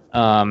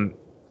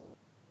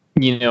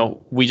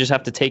 We just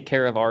have to take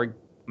care of our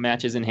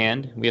matches in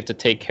hand. We have to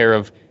take care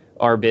of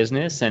our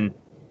business. And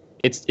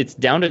it's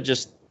down to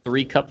just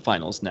 3 cup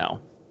finals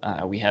now.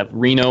 We have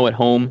Reno at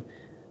home,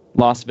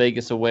 Las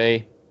Vegas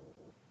away,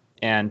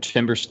 and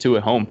Timbers 2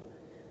 at home.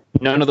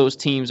 None of those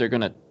teams are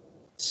going to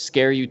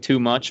scare you too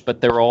much,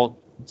 but they're all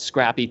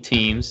scrappy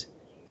teams.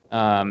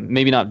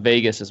 Maybe not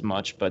Vegas as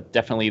much, but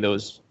definitely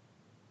those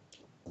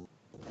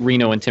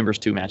Reno and Timbers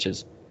 2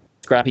 matches.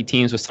 Scrappy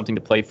teams with something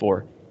to play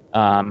for.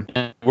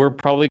 And we're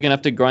probably going to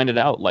have to grind it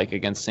out like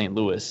against St.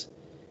 Louis.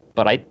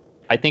 But I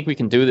think we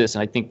can do this,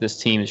 and I think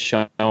this team is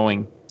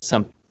showing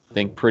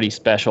something pretty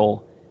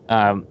special.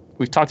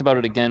 We've talked about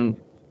it again,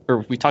 or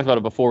we talked about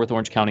it before with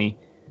Orange County.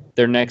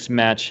 Their next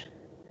match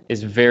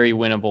is very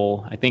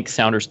winnable. I think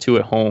Sounders 2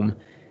 at home,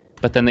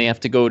 but then they have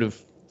to go to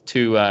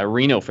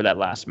Reno for that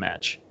last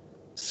match.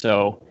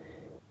 So,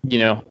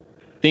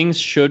 things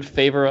should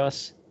favor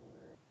us.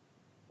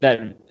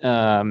 That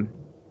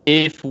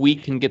if we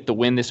can get the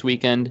win this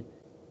weekend,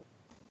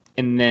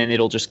 and then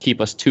it'll just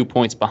keep us 2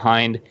 points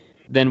behind,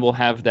 then we'll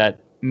have that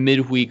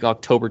midweek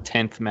October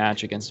 10th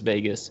match against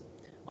Vegas.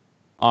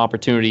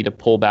 Opportunity to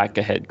pull back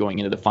ahead going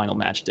into the final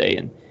match day,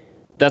 and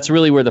that's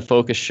really where the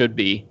focus should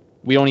be.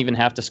 We don't even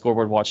have to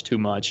scoreboard watch too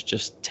much.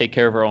 Just take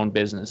care of our own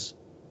business.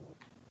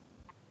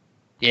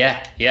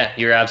 Yeah,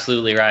 you're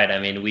absolutely right. I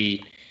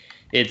mean,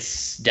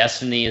 it's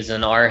destiny is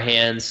in our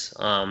hands.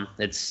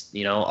 It's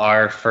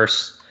our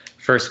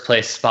first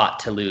place spot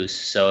to lose.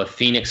 So if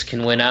Phoenix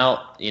can win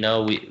out,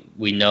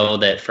 we know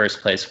that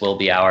first place will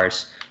be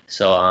ours.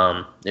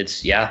 So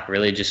it's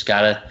really just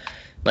gotta,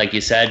 like you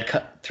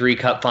said, 3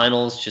 cup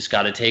finals. Just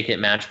gotta take it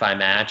match by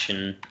match,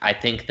 and I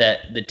think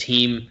that the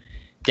team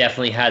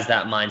definitely has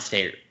that mind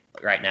state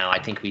right now.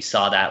 I think we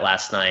saw that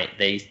last night.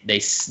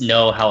 They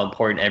know how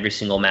important every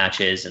single match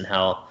is, and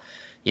how,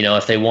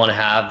 if they want to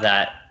have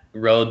that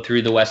road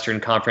through the Western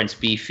Conference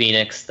be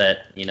Phoenix,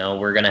 that,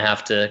 we're going to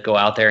have to go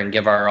out there and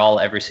give our all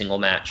every single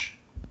match.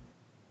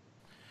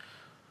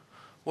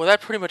 Well,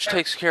 that pretty much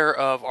takes care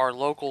of our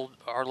local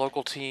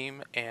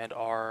team and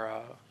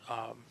our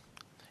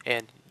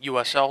and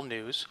USL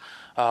news.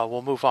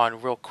 We'll move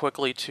on real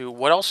quickly to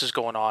what else is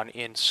going on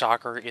in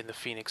soccer in the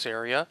Phoenix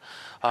area.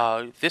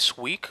 This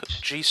week,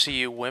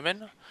 GCU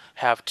women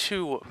have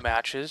 2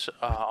 matches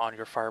on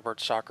your Firebird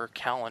soccer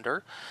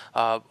calendar.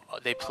 The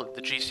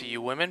GCU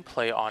women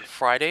play on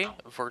Friday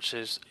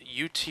versus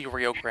UT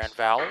Rio Grande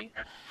Valley,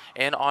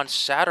 and on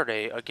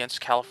Saturday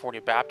against California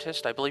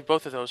Baptist. I believe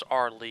both of those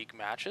are league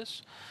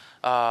matches.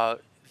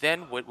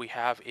 Then what we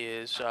have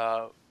is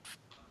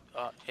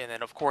and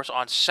then, of course,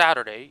 on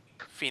Saturday,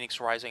 Phoenix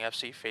Rising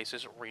FC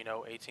faces Reno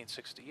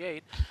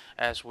 1868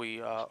 as we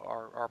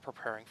are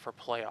preparing for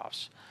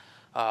playoffs.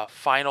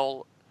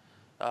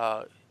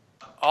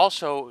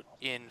 Also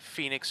in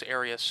Phoenix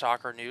area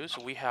soccer news,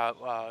 we have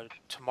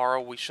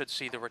tomorrow we should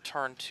see the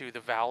return to the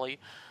Valley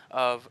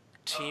of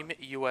Team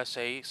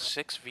USA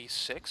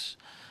 6v6,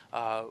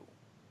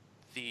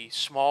 the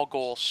small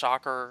goal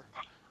soccer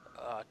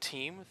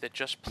team that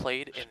just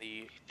played in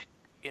the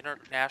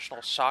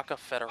International Soccer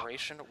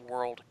Federation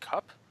World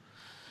Cup.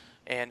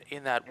 And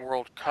in that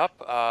World Cup,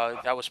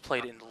 that was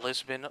played in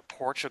Lisbon,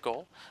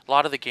 Portugal. A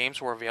lot of the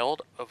games were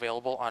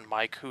available on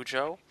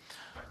MyCujo.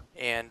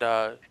 And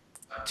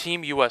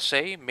Team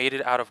USA made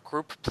it out of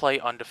group play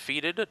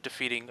undefeated,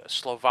 defeating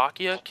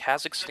Slovakia,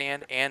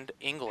 Kazakhstan, and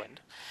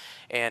England,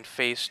 and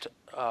faced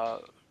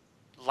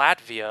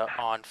Latvia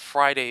on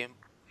Friday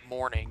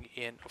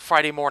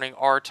morning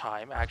our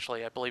time.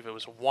 Actually, I believe it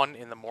was 1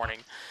 in the morning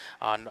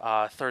on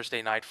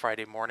Thursday night,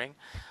 Friday morning.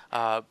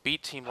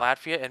 Beat Team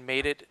Latvia and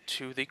made it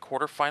to the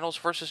quarterfinals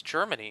versus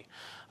Germany.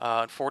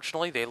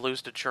 Unfortunately, they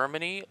lose to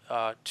Germany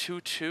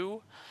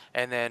 2-2,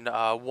 and then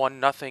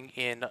 1-0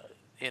 in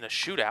a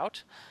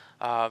shootout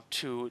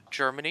to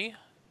Germany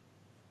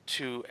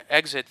to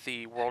exit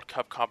the World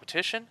Cup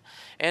competition,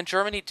 and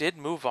Germany did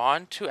move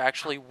on to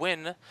actually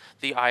win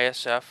the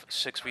ISF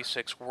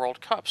 6v6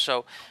 World Cup.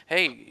 So,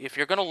 hey, if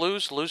you're going to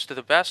lose, lose to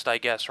the best, I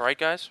guess, right,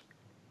 guys?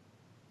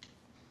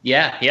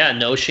 Yeah,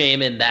 no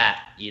shame in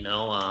that.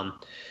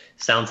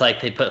 Sounds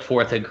like they put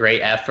forth a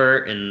great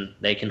effort and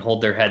they can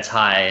hold their heads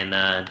high, and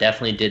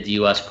definitely did the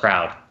U.S.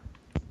 proud.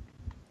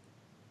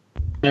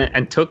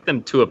 And took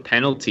them to a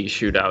penalty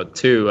shootout,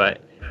 too. I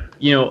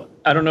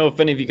don't know if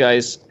any of you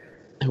guys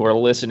who are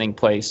listening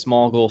play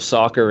small goal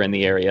soccer in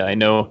the area. I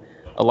know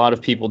a lot of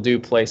people do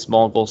play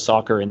small goal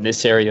soccer in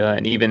this area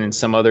and even in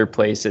some other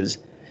places.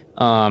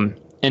 And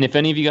if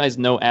any of you guys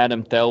know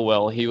Adam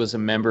Thelwell, he was a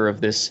member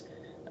of this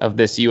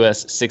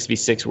U.S.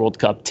 6v6 World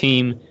Cup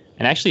team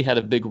and actually had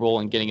a big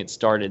role in getting it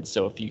started.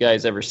 So if you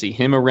guys ever see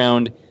him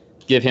around,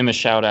 give him a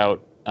shout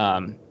out,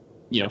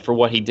 for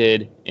what he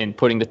did in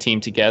putting the team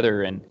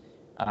together and,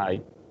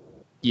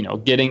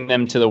 getting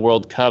them to the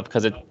World Cup,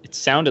 because it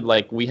sounded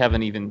like we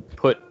haven't even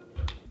put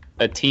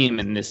a team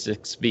in this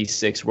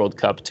 6v6 World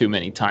Cup too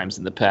many times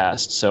in the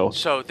past. So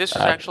this is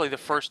actually the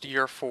first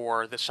year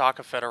for the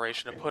Soccer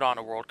Federation to put on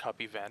a World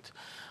Cup event.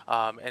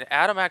 And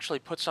Adam actually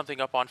put something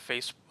up on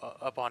his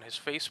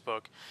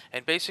Facebook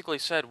and basically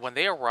said when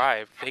they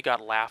arrived, they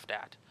got laughed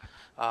at.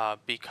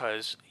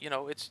 Because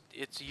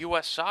it's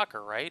U.S.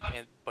 soccer, right?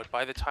 But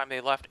by the time they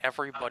left,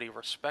 everybody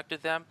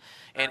respected them.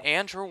 And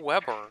Andrew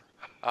Weber,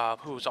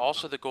 who's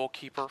also the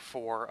goalkeeper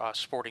for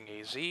Sporting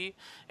AZ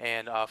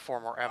and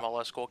former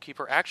MLS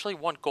goalkeeper, actually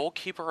won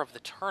goalkeeper of the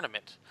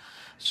tournament.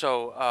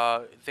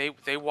 So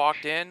they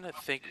walked in,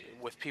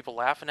 with people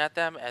laughing at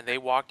them, and they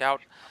walked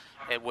out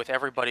with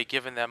everybody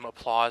giving them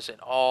applause and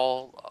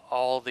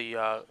all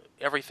the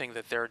everything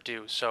that they're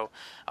due. So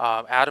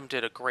Adam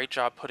did a great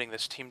job putting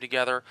this team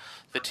together.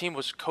 The team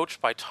was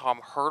coached by Tom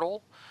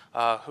Hurdle,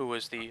 who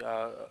is the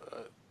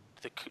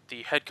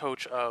head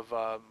coach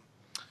of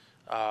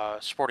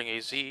Sporting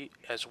AZ,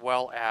 as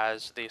well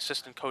as the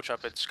assistant coach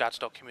up at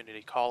Scottsdale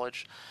Community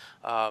College.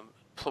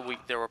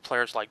 There were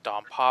players like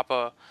Dom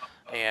Papa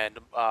and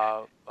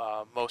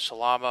Mo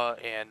Salama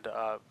and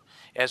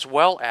as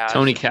well as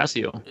Tony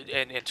Cassio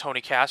and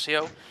Tony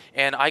Cassio.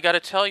 And I got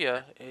to tell you,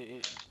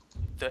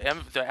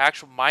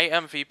 my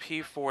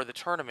MVP for the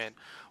tournament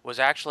was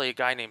actually a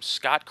guy named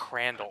Scott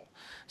Crandall.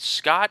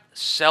 Scott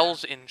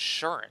sells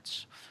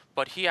insurance,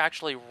 but he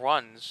actually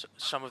runs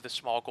some of the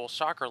small goal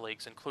soccer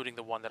leagues, including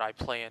the one that I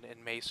play in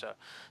Mesa.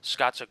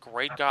 Scott's a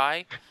great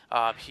guy.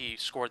 He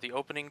scored the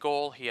opening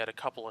goal. He had a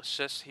couple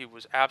assists. He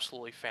was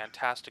absolutely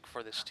fantastic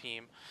for this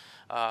team.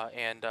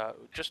 And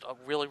just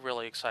really,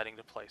 really exciting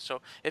to play.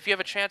 So if you have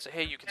a chance,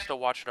 hey, you can still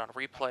watch it on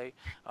replay.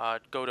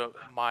 Go to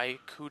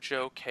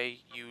mykujo,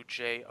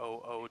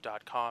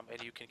 KUJOO.com,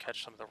 and you can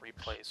catch some of the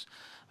replays.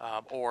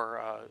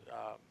 Or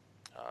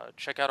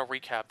check out a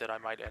recap that I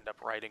might end up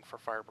writing for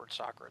Firebird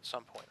Soccer at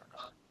some point or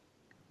not.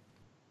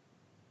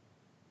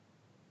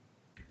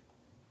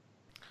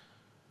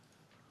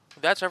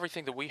 That's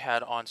everything that we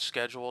had on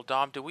schedule.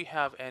 Dom, do we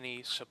have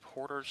any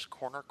Supporters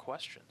Corner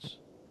questions?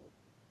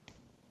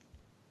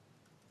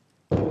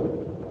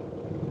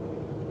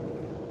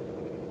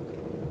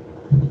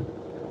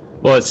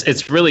 Well,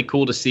 it's really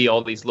cool to see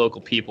all these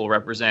local people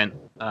represent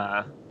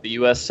the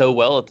U.S. so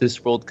well at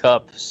this World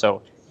Cup.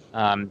 So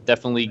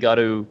definitely got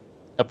to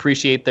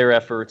appreciate their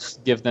efforts,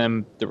 give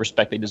them the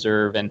respect they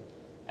deserve, and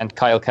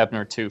Kyle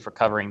Kepner, too, for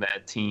covering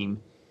that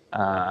team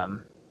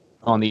on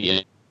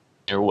the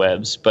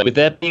interwebs. But with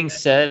that being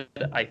said,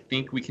 I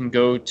think we can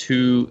go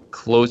to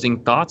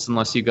closing thoughts,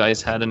 unless you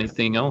guys had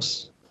anything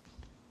else.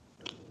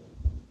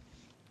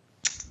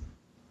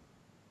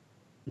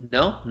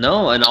 No,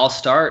 and I'll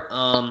start.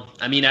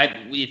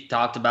 We've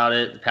talked about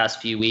it the past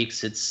few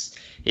weeks.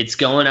 It's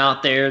going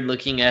out there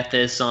looking at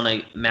this on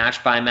a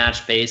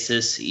match-by-match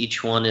basis.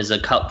 Each one is a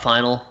cup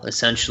final,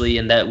 essentially,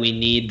 in that we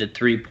need the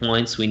 3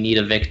 points. We need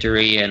a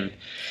victory, and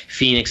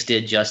Phoenix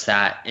did just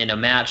that in a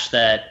match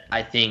that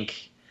I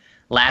think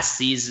last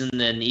season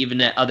and even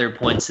at other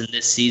points in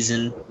this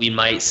season, we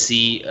might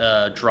see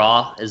a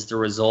draw as the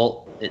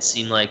result. It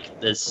seemed like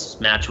this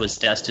match was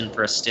destined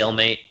for a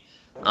stalemate.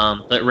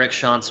 But Rick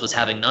Schantz was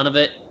having none of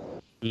it,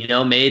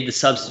 made the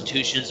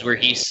substitutions where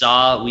he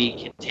saw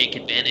we could take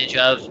advantage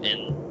of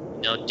and,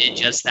 did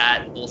just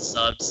that. Both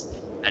subs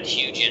had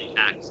huge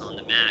impacts on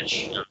the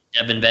match.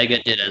 Devin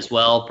Vega did as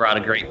well, brought a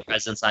great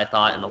presence, I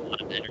thought, and a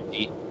lot of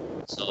energy.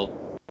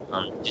 So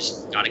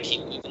just got to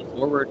keep moving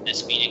forward.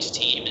 This Phoenix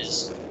team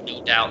is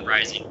no doubt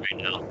rising right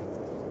now.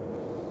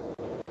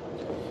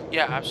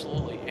 Yeah,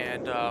 absolutely.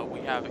 And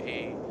we have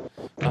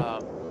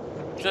um,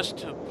 just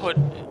to put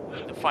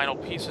the final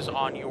pieces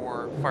on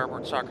your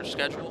Firebird Soccer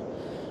schedule,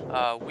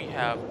 we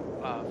have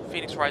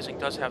Phoenix Rising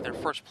does have their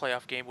first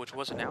playoff game, which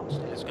was announced.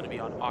 It's going to be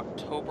on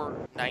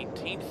October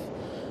 19th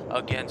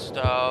against,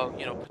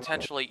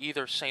 potentially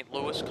either St.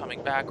 Louis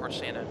coming back or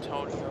San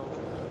Antonio.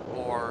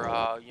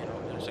 Or,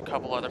 there's a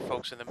couple other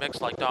folks in the mix.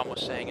 Like Dom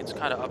was saying, it's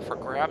kind of up for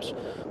grabs.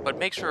 But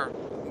make sure,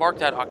 mark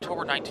that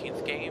October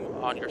 19th game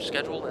on your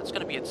schedule. That's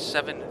going to be at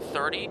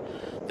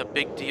 7:30. The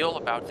big deal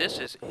about this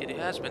is it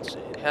has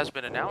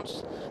been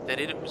announced that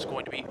it was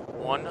going to be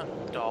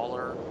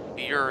 $1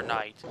 beer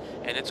night,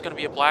 and it's going to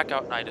be a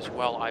blackout night as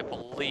well. I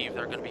believe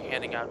they're going to be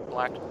handing out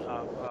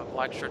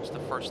black shirts to the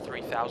first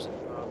 3,000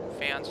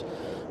 fans.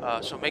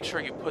 So make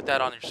sure you put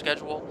that on your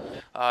schedule.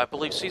 I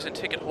believe season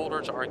ticket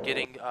holders are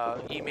getting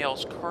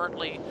emails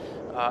currently,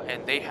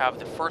 and they have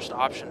the first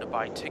option to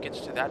buy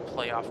tickets to that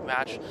playoff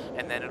match,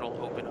 and then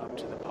it'll open up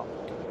to the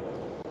public.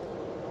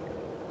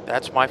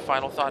 That's my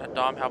final thought.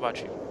 Dom, how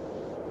about you?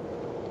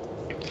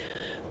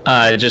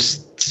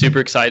 Just super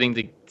exciting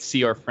to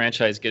see our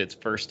franchise get its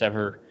first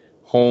ever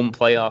home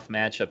playoff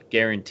matchup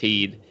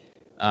guaranteed,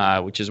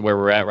 which is where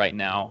we're at right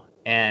now.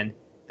 And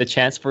the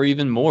chance for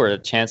even more, a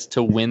chance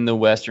to win the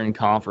Western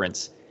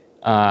Conference.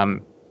 Credit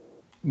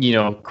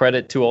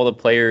to all the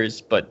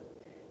players. But,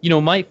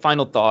 my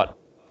final thought,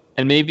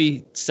 and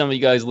maybe some of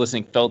you guys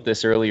listening felt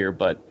this earlier,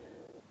 but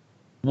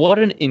what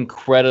an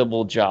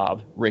incredible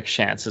job Rick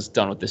Schantz has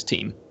done with this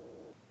team.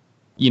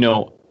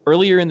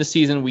 Earlier in the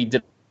season, we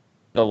did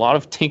a lot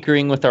of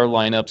tinkering with our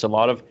lineups, a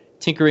lot of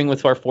tinkering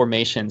with our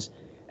formations.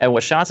 And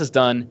what Schantz has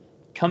done,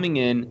 coming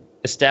in,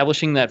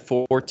 establishing that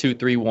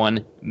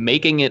 4-2-3-1,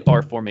 making it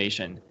our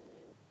formation,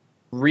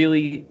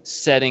 really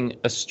setting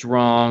a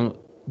strong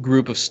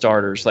group of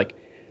starters. Like,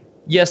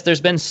 yes,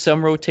 there's been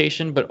some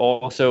rotation, but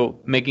also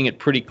making it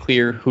pretty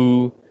clear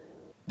who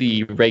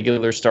the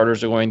regular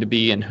starters are going to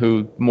be and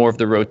who more of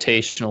the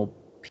rotational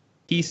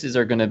pieces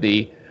are going to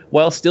be,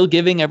 while still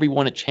giving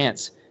everyone a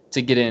chance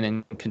to get in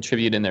and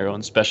contribute in their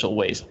own special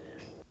ways.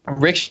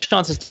 Rick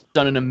Schantz has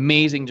done an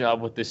amazing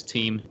job with this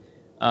team.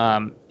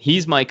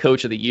 He's my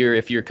coach of the year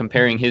if you're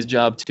comparing his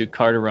job to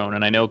Carterone.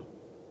 And I know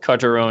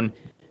Carterone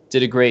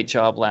did a great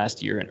job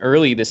last year and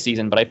early this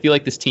season, but I feel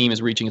like this team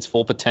is reaching its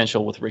full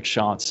potential with Rick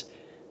Schantz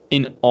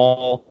in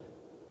all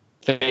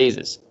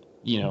phases.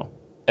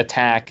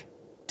 Attack,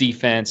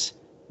 defense.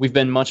 We've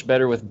been much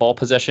better with ball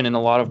possession in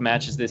a lot of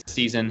matches this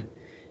season.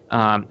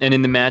 And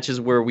in the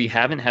matches where we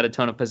haven't had a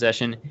ton of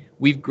possession,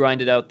 we've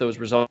grinded out those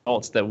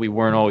results that we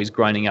weren't always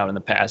grinding out in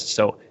the past.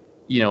 So,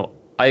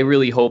 I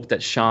really hope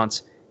that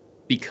Schantz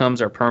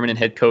becomes our permanent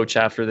head coach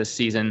after this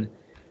season.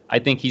 I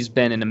think he's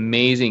been an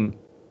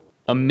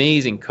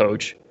amazing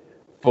coach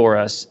for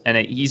us, and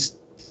he's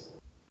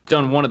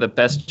done one of the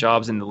best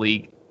jobs in the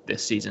league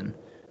this season.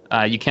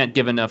 You can't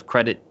give enough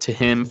credit to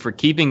him for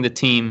keeping the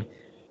team,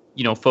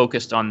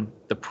 focused on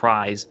the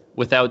prize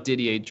without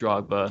Didier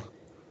Drogba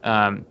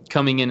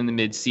coming in the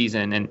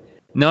mid-season, and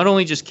not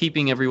only just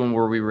keeping everyone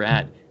where we were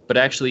at, but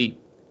actually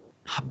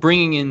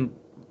bringing in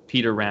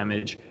Peter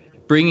Ramage,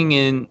 bringing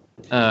in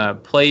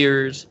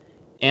players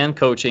and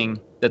coaching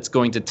that's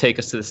going to take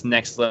us to this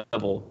next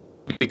level,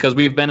 because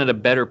we've been at a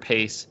better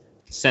pace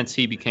since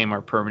he became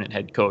our permanent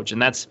head coach.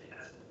 And that's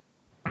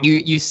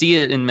you see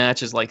it in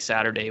matches like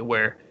Saturday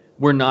where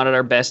we're not at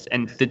our best,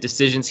 and the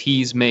decisions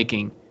he's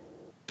making,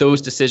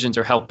 those decisions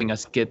are helping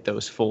us get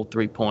those full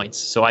 3 points.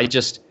 So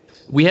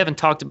we haven't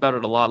talked about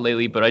it a lot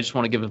lately, but I just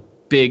want to give a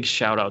big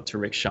shout out to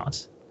Rick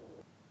Schantz.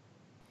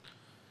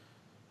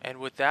 And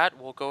with that,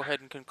 we'll go ahead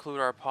and conclude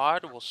our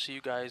pod. We'll see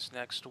you guys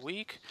next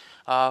week.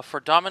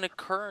 For Dominic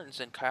Kearns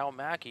and Kyle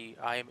Mackey,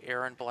 I am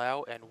Aaron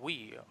Blau, and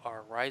we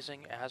are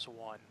Rising as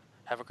One.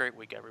 Have a great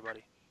week,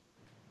 everybody.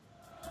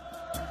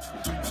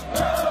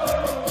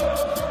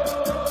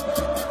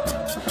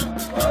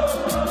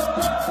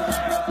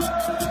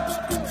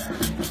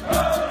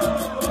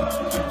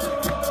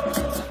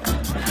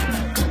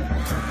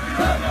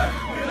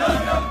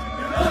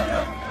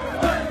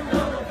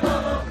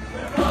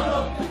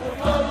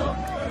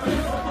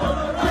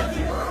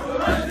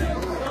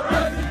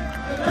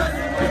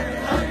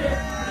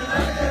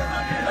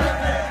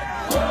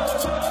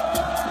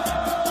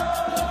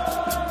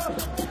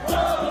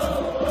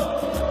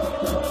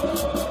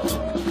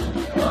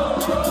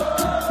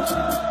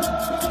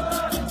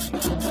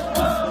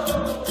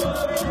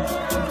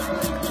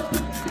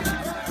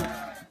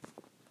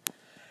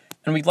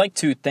 And we'd like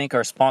to thank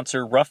our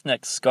sponsor,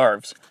 Roughneck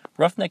Scarves.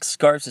 Roughneck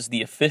Scarves is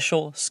the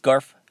official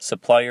scarf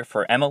supplier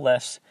for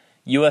MLS,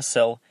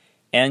 USL,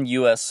 and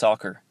US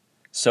Soccer.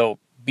 So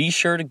be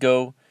sure to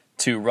go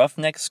to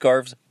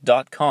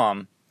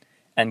roughneckscarves.com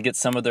and get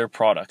some of their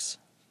products.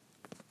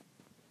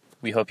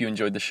 We hope you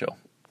enjoyed the show.